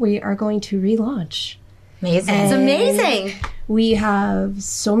so, we are going to relaunch. Amazing. It's amazing. We have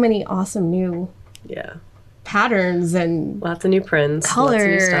so many awesome new Yeah. patterns and Lots of new prints. color, lots of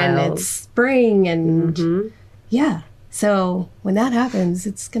new and styles. it's spring, and yeah. So when that happens,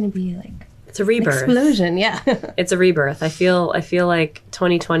 it's going to be like It's a rebirth. explosion. Yeah. It's a rebirth. I feel like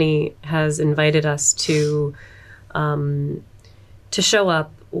 2020 has invited us to show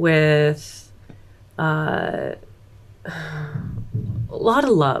up with a lot of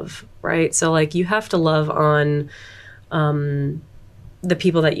love, right? So like you have to love on the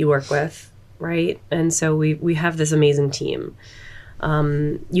people that you work with, right? And so we have this amazing team.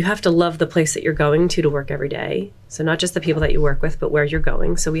 You have to love the place that you're going to work every day. So not just the people that you work with, but where you're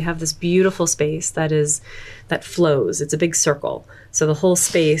going. So we have this beautiful space that flows. It's a big circle. So the whole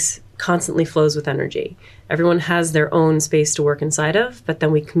space constantly flows with energy. Everyone has their own space to work inside of, but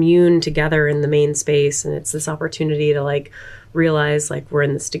then we commune together in the main space. And it's this opportunity to like realize like we're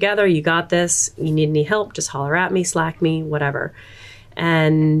in this together. You got this. You need any help? Just holler at me, Slack me, whatever.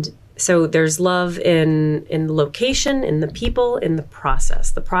 And so there's love in the location, in the people, in the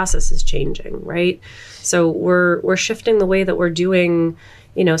process. The process is changing, right? So we're shifting the way that we're doing,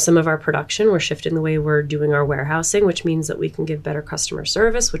 some of our production. We're shifting the way we're doing our warehousing, which means that we can give better customer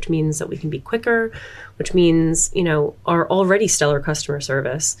service, which means that we can be quicker, which means, our already stellar customer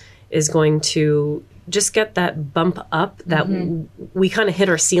service is going to just get that bump up that we kind of hit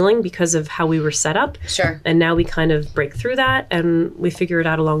our ceiling because of how we were set up. Sure. And now we kind of break through that and we figure it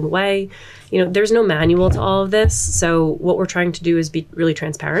out along the way. You know, there's no manual to all of this. So what we're trying to do is be really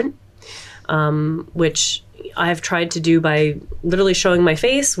transparent, which I've tried to do by literally showing my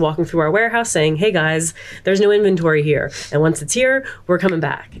face, walking through our warehouse saying, hey guys, there's no inventory here. And once it's here, we're coming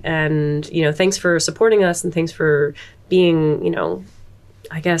back. And, you know, thanks for supporting us and thanks for being, you know,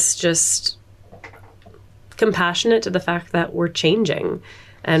 I guess just compassionate to the fact that we're changing.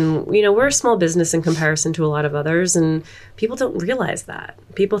 And, you know, we're a small business in comparison to a lot of others, and people don't realize that.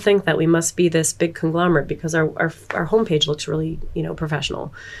 People think that we must be this big conglomerate because our homepage looks really, you know,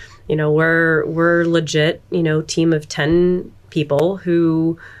 professional. You know, we're legit, you know, team of 10 people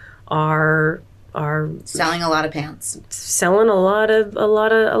who are selling a lot of pants. Selling a lot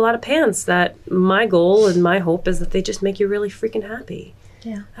of pants that my goal and my hope is that they just make you really freaking happy.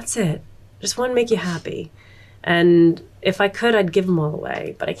 Yeah. That's it. Just want to make you happy. And if I could, I'd give them all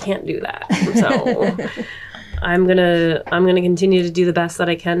away, but I can't do that. So I'm gonna continue to do the best that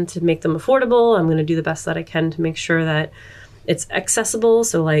I can to make them affordable. I'm gonna do the best that I can to make sure that it's accessible.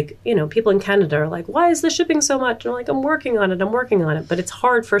 So, like, you know, people in Canada are like, why is the shipping so much? And I'm like, I'm working on it. But it's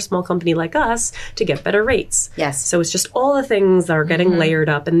hard for a small company like us to get better rates. Yes. So it's just all the things that are getting layered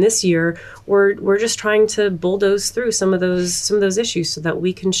up. And this year, we're just trying to bulldoze through some of those issues so that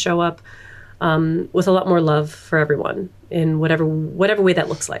we can show up with a lot more love for everyone in whatever way that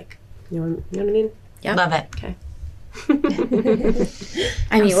looks like. You know what I mean? Yeah. Love it. Okay. I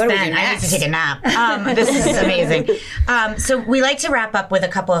mean, what do we do I need next? to take a nap. This is amazing. So we like to wrap up with a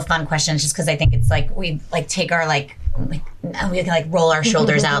couple of fun questions, just because I think it's like we like take our we can like roll our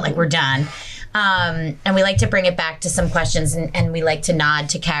shoulders out like we're done. And we like to bring it back to some questions, and we like to nod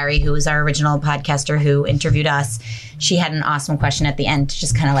to Carrie, who was our original podcaster who interviewed us. She had an awesome question at the end to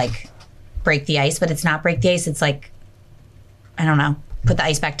just kind of like break the ice, but it's not break the ice. It's like, I don't know, put the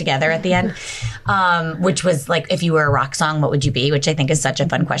ice back together at the end, which was like, if you were a rock song, what would you be? Which I think is such a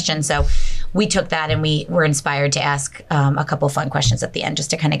fun question. So we took that and we were inspired to ask a couple fun questions at the end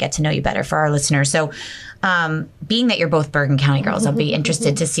just to kind of get to know you better for our listeners. So being that you're both Bergen County girls, I'll be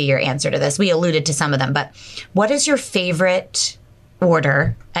interested to see your answer to this. We alluded to some of them, but what is your favorite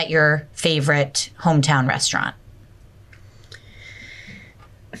order at your favorite hometown restaurant?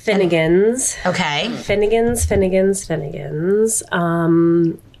 Finnegan's. Okay. Finnegan's. A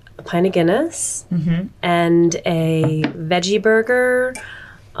pint of Guinness and a veggie burger,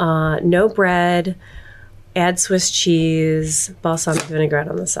 no bread, add Swiss cheese, balsamic vinaigrette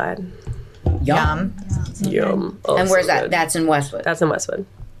on the side. Yum. Yum. Oh, And where's so that? good. That's in Westwood. That's in Westwood.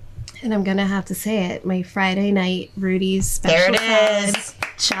 And I'm going to have to say it. My Friday night Rudy's There special it side, is.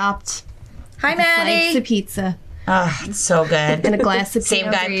 chopped Hi, slice Maddie. of pizza Oh, it's so good. and a glass of Same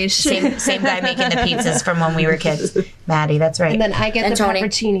Pinot guy, Grigio. same guy making the pizzas from when we were kids. Maddie, that's right. And then I get And the Tony.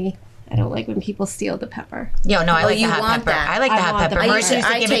 peppercini. I don't like when people steal the pepper. Yo, no, I like the you hot want pepper. that. I like the I hot want pepper. the Marissa pepper. used to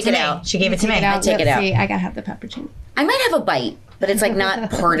I give take it to it me. out. She gave it to me. I take it out. See, I gotta have the pepperoni. I might have a bite, but it's like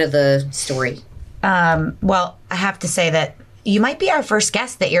not part of the story. Well, I have to say that you might be our first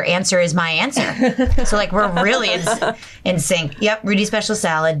guest that your answer is my answer. So, like, we're really in sync. Yep, Rudy Special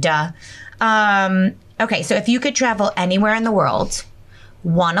Salad, duh. Okay, so if you could travel anywhere in the world,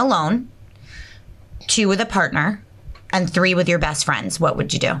 1 alone, 2 with a partner, and 3 with your best friends, what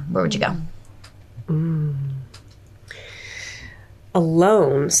would you do? Where would you go?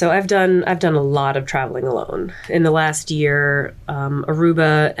 Alone. So I've done a lot of traveling alone. In the last year,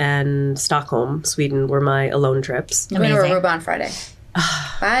 Aruba and Stockholm, Sweden, were my alone trips. I'm going to Amazing. Aruba on Friday.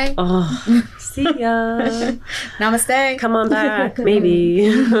 Bye. Oh, see ya. Namaste. Come on back, maybe.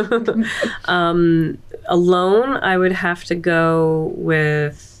 Alone, I would have to go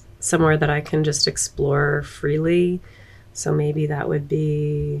with somewhere that I can just explore freely. So maybe that would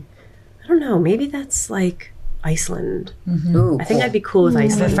be, I don't know, maybe that's like Iceland. Ooh, I think cool. I'd be cool with I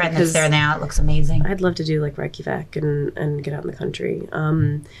have Iceland. a friend that's because there now. It looks amazing. I'd love to do like Reykjavik and get out in the country.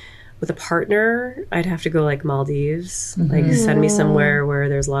 With a partner, I'd have to go like Maldives. Like send me somewhere where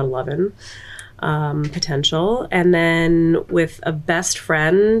there's a lot of loving potential. And then with a best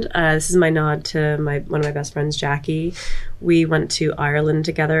friend, this is my nod to one of my best friends, Jackie. We went to Ireland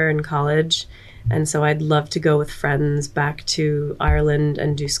together in college. And so I'd love to go with friends back to Ireland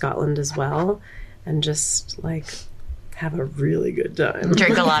and do Scotland as well. And just like have a really good time.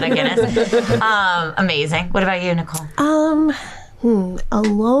 Drink a lot of Guinness. Amazing. What about you, Nicole?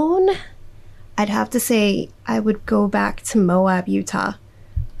 Alone, I'd have to say I would go back to Moab, Utah.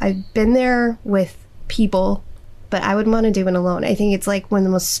 I've been there with people, but I would want to do it alone. I think it's like one of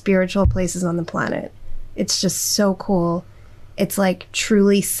the most spiritual places on the planet. It's just so cool. It's like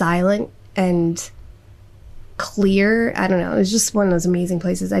truly silent, and clear. I don't know. It was just one of those amazing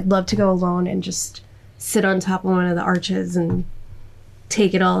places. I'd love to go alone and just sit on top of one of the arches and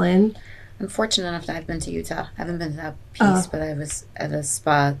take it all in. I'm fortunate enough that I've been to Utah. I haven't been to that piece, but I was at a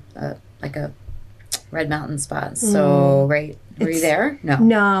spa, like a Red Mountain spa. So, right. Were you there? No.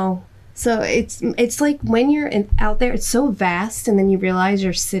 No. So it's like when you're out there, it's so vast, and then you realize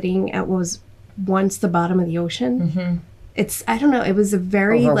you're sitting at what was once the bottom of the ocean. It's, I don't know, it was a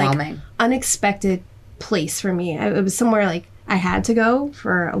very like unexpected place for me. It was somewhere like I had to go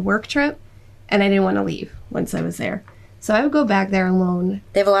for a work trip, and I didn't want to leave once I was there. So I would go back there alone.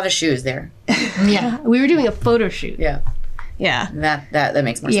 They have a lot of shoes there. Yeah. We were doing a photo shoot. Yeah. Yeah. That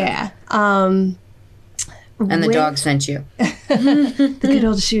makes more sense. Yeah. And the dog sent you. The good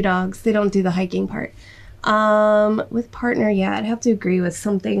old shoe dogs. They don't do the hiking part. With partner, yeah, I'd have to agree with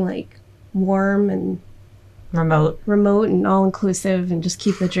something like warm and Remote and all-inclusive and just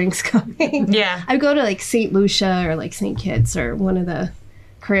keep the drinks coming. Yeah. I'd go to like St. Lucia or like St. Kitts or one of the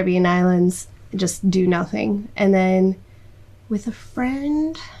Caribbean islands and just do nothing. And then with a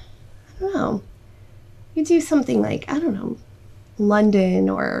friend, I don't know, you do something like, I don't know, London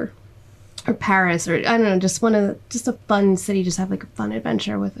or Paris, or I don't know, just a fun city, just have like a fun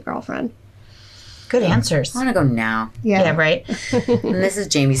adventure with a girlfriend. Good answers. I want to go now. Yeah, right. And this is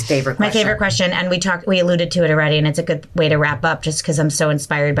Jamie's favorite question. My favorite question, and we alluded to it already, and it's a good way to wrap up just because I'm so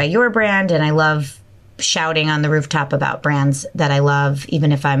inspired by your brand, and I love shouting on the rooftop about brands that I love,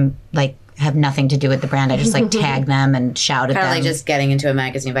 even if I'm like have nothing to do with the brand. I just like tag them and shout at them. Kind of like just getting into a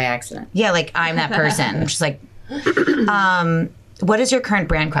magazine by accident. Yeah, like I'm that person. I'm just like, what is your current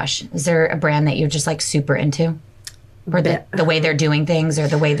brand crush? Is there a brand that you're just like super into? Or the way they're doing things, or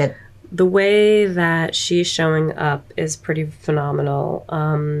the way that... The way that she's showing up is pretty phenomenal.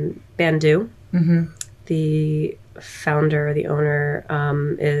 Bandu, the founder, the owner,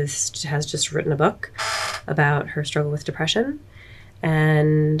 has just written a book about her struggle with depression.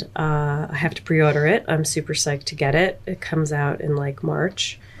 And I have to pre-order it. I'm super psyched to get it. It comes out in like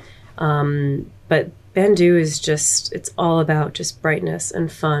March. But Bandu is just, it's all about just brightness and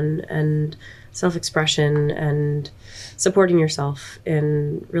fun and self-expression and supporting yourself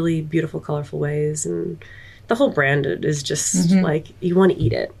in really beautiful, colorful ways. And the whole brand is just like, you want to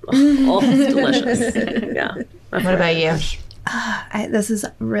eat it. Oh, it's delicious. Yeah. What about you? This is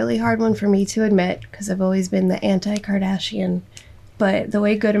a really hard one for me to admit because I've always been the anti-Kardashian. But the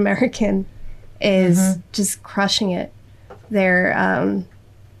way Good American is just crushing it. Their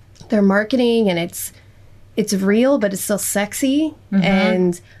marketing, and it's real, but it's still sexy.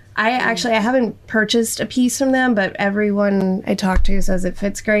 And I haven't purchased a piece from them, but everyone I talk to says it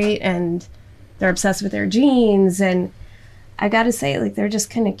fits great, and they're obsessed with their jeans. And I gotta say, like, they're just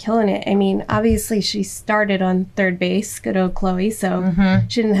kind of killing it. I mean, obviously she started on third base, good old Chloe, so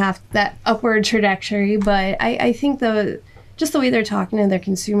she didn't have that upward trajectory. But I think just the way they're talking to their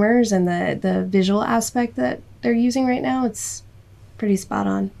consumers and the visual aspect that they're using right now, it's pretty spot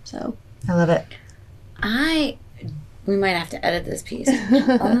on. So I love it. We might have to edit this piece.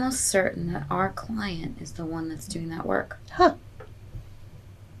 I'm almost certain that our client is the one that's doing that work.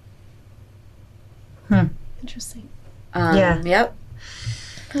 Interesting. Yep.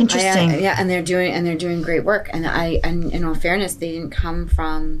 Interesting. And they're doing great work. And in all fairness, they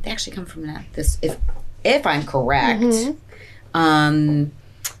actually come from this. If I'm correct,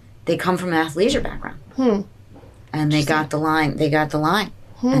 they come from an athleisure background, and they got the line.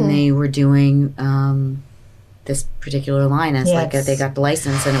 And they were doing this particular line as they got the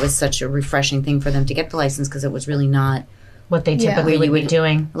license, and it was such a refreshing thing for them to get the license because it was really not what they typically would be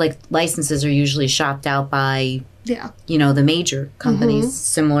doing. Like, licenses are usually shopped out by the major companies,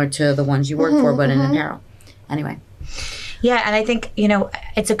 similar to the ones you work for, but in apparel. Anyway. Yeah, and I think,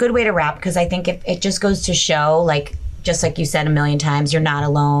 it's a good way to wrap, because I think it just goes to show, like, just like you said a million times, you're not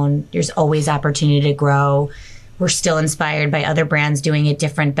alone. There's always opportunity to grow. We're still inspired by other brands doing it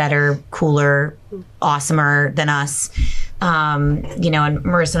different, better, cooler, awesomer than us. And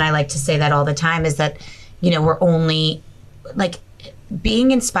Marissa and I like to say that all the time, is that, we're only, like, being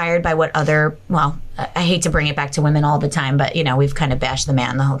inspired by what other, I hate to bring it back to women all the time, but, we've kind of bashed the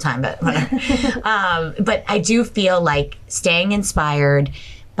man the whole time, but whatever. But I do feel like staying inspired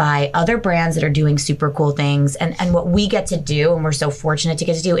by other brands that are doing super cool things. And what we get to do, and we're so fortunate to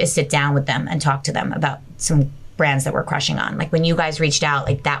get to do, is sit down with them and talk to them about some brands that we're crushing on. Like, when you guys reached out,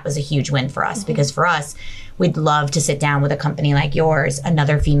 like, that was a huge win for us, because for us, we'd love to sit down with a company like yours,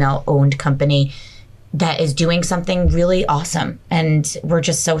 another female-owned company that is doing something really awesome. And we're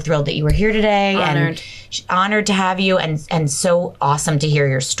just so thrilled that you were here today. Honored. And honored to have you, and so awesome to hear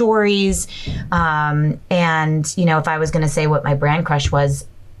your stories. And, if I was going to say what my brand crush was,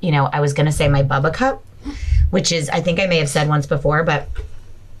 I was going to say my Bubba Cup. which is, I think I may have said once before, but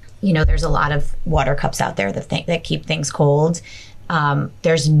you know, there's a lot of water cups out there that keep things cold.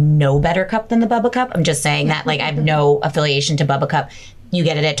 There's no better cup than the Bubba cup. I'm just saying that, like, I have no affiliation to Bubba cup. You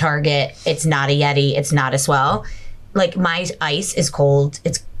get it at Target. It's not a Yeti. It's not a Swell. Like, my ice is cold.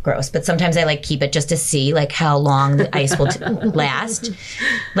 It's gross, but sometimes I like keep it just to see like how long the ice will last.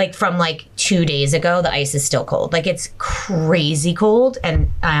 Like, from like 2 days ago, the ice is still cold. Like, it's crazy cold, and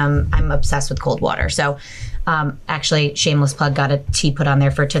I'm obsessed with cold water. So actually, shameless plug, got a tea put on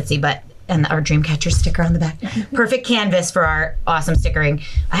there for Tootsie, and our Dreamcatchers sticker on the back. Perfect canvas for our awesome stickering.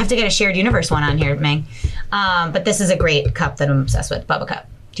 I have to get a shared universe one on here, Ming. But this is a great cup that I'm obsessed with, Bubba Cup.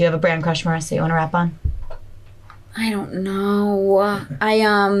 Do you have a brand crush, Marissa, you want to wrap on? I don't know. I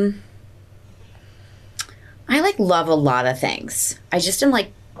like love a lot of things. I just am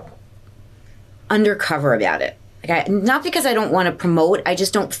like undercover about it. Like, not because I don't want to promote. I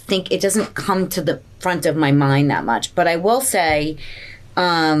just don't think it doesn't come to the front of my mind that much. But I will say,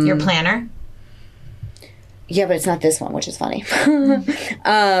 your planner. Yeah, but it's not this one, which is funny.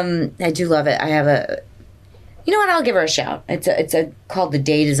 I do love it. I have you know what? I'll give her a shout. It's called the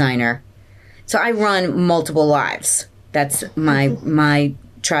Day Designer. So I run multiple lives. That's my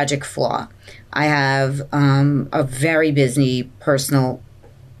tragic flaw. I have a very busy personal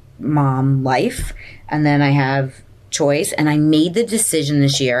mom life, and then I have choice. And I made the decision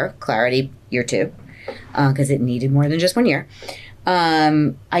this year, clarity, year 2, because it needed more than just 1 year.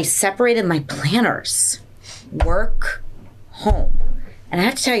 I separated my planners, work, home. And I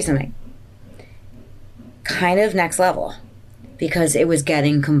have to tell you something, kind of next level, because it was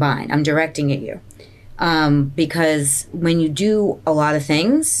getting combined. I'm directing at you. Because when you do a lot of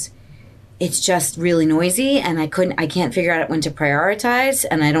things, it's just really noisy, and I can't figure out when to prioritize,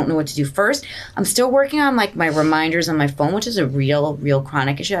 and I don't know what to do first. I'm still working on like my reminders on my phone, which is a real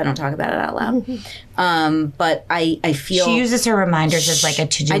chronic issue. I don't talk about it out loud. But I feel she uses her reminders as like a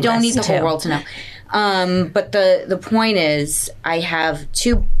to-do list. I don't need the whole world to know. But the point is, I have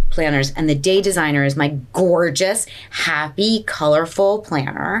 2 planners, and the Day Designer is my gorgeous, happy, colorful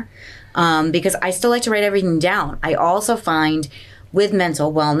planner. Because I still like to write everything down. I also find with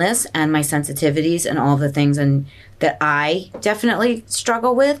mental wellness and my sensitivities and all the things that I definitely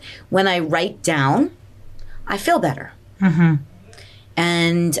struggle with, when I write down, I feel better. Mm-hmm.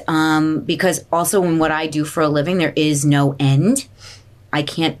 And because also in what I do for a living, there is no end. I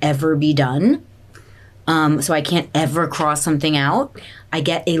can't ever be done. So I can't ever cross something out. I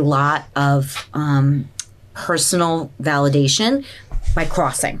get a lot of personal validation by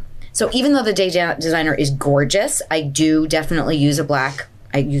crossing. So even though the Day Designer is gorgeous, I do definitely use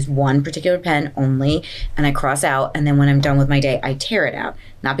I use one particular pen only, and I cross out, and then when I'm done with my day, I tear it out.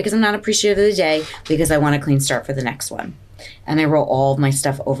 Not because I'm not appreciative of the day, because I want a clean start for the next one. And I roll all of my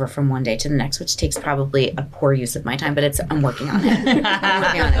stuff over from one day to the next, which takes probably a poor use of my time, but I'm working on it.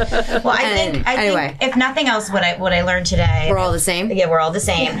 Well, I think if nothing else, what I learned today, we're all the same. Yeah, we're all the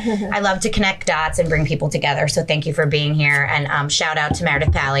same. I love to connect dots and bring people together. So thank you for being here, and shout out to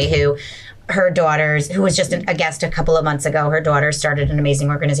Meredith Pally, who was just a guest a couple of months ago. Her daughter started an amazing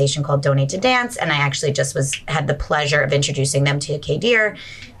organization called Donate to Dance, and I actually just had the pleasure of introducing them to Kay Deer,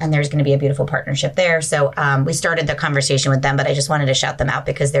 and there's going to be a beautiful partnership there. So we started the conversation with them, but I just wanted to shout them out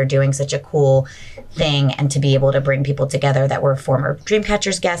because they're doing such a cool thing, and to be able to bring people together that were former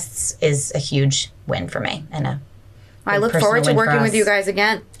Dreamcatchers guests is a huge win for me, and I look forward to working with you guys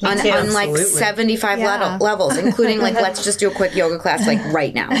again on like 75 levels, including like, let's just do a quick yoga class like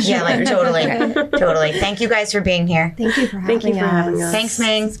right now. Yeah, like totally. Thank you guys for being here. Thank you for having us. Thanks,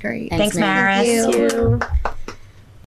 Ming. It's great. Thanks, Maris. Thank you.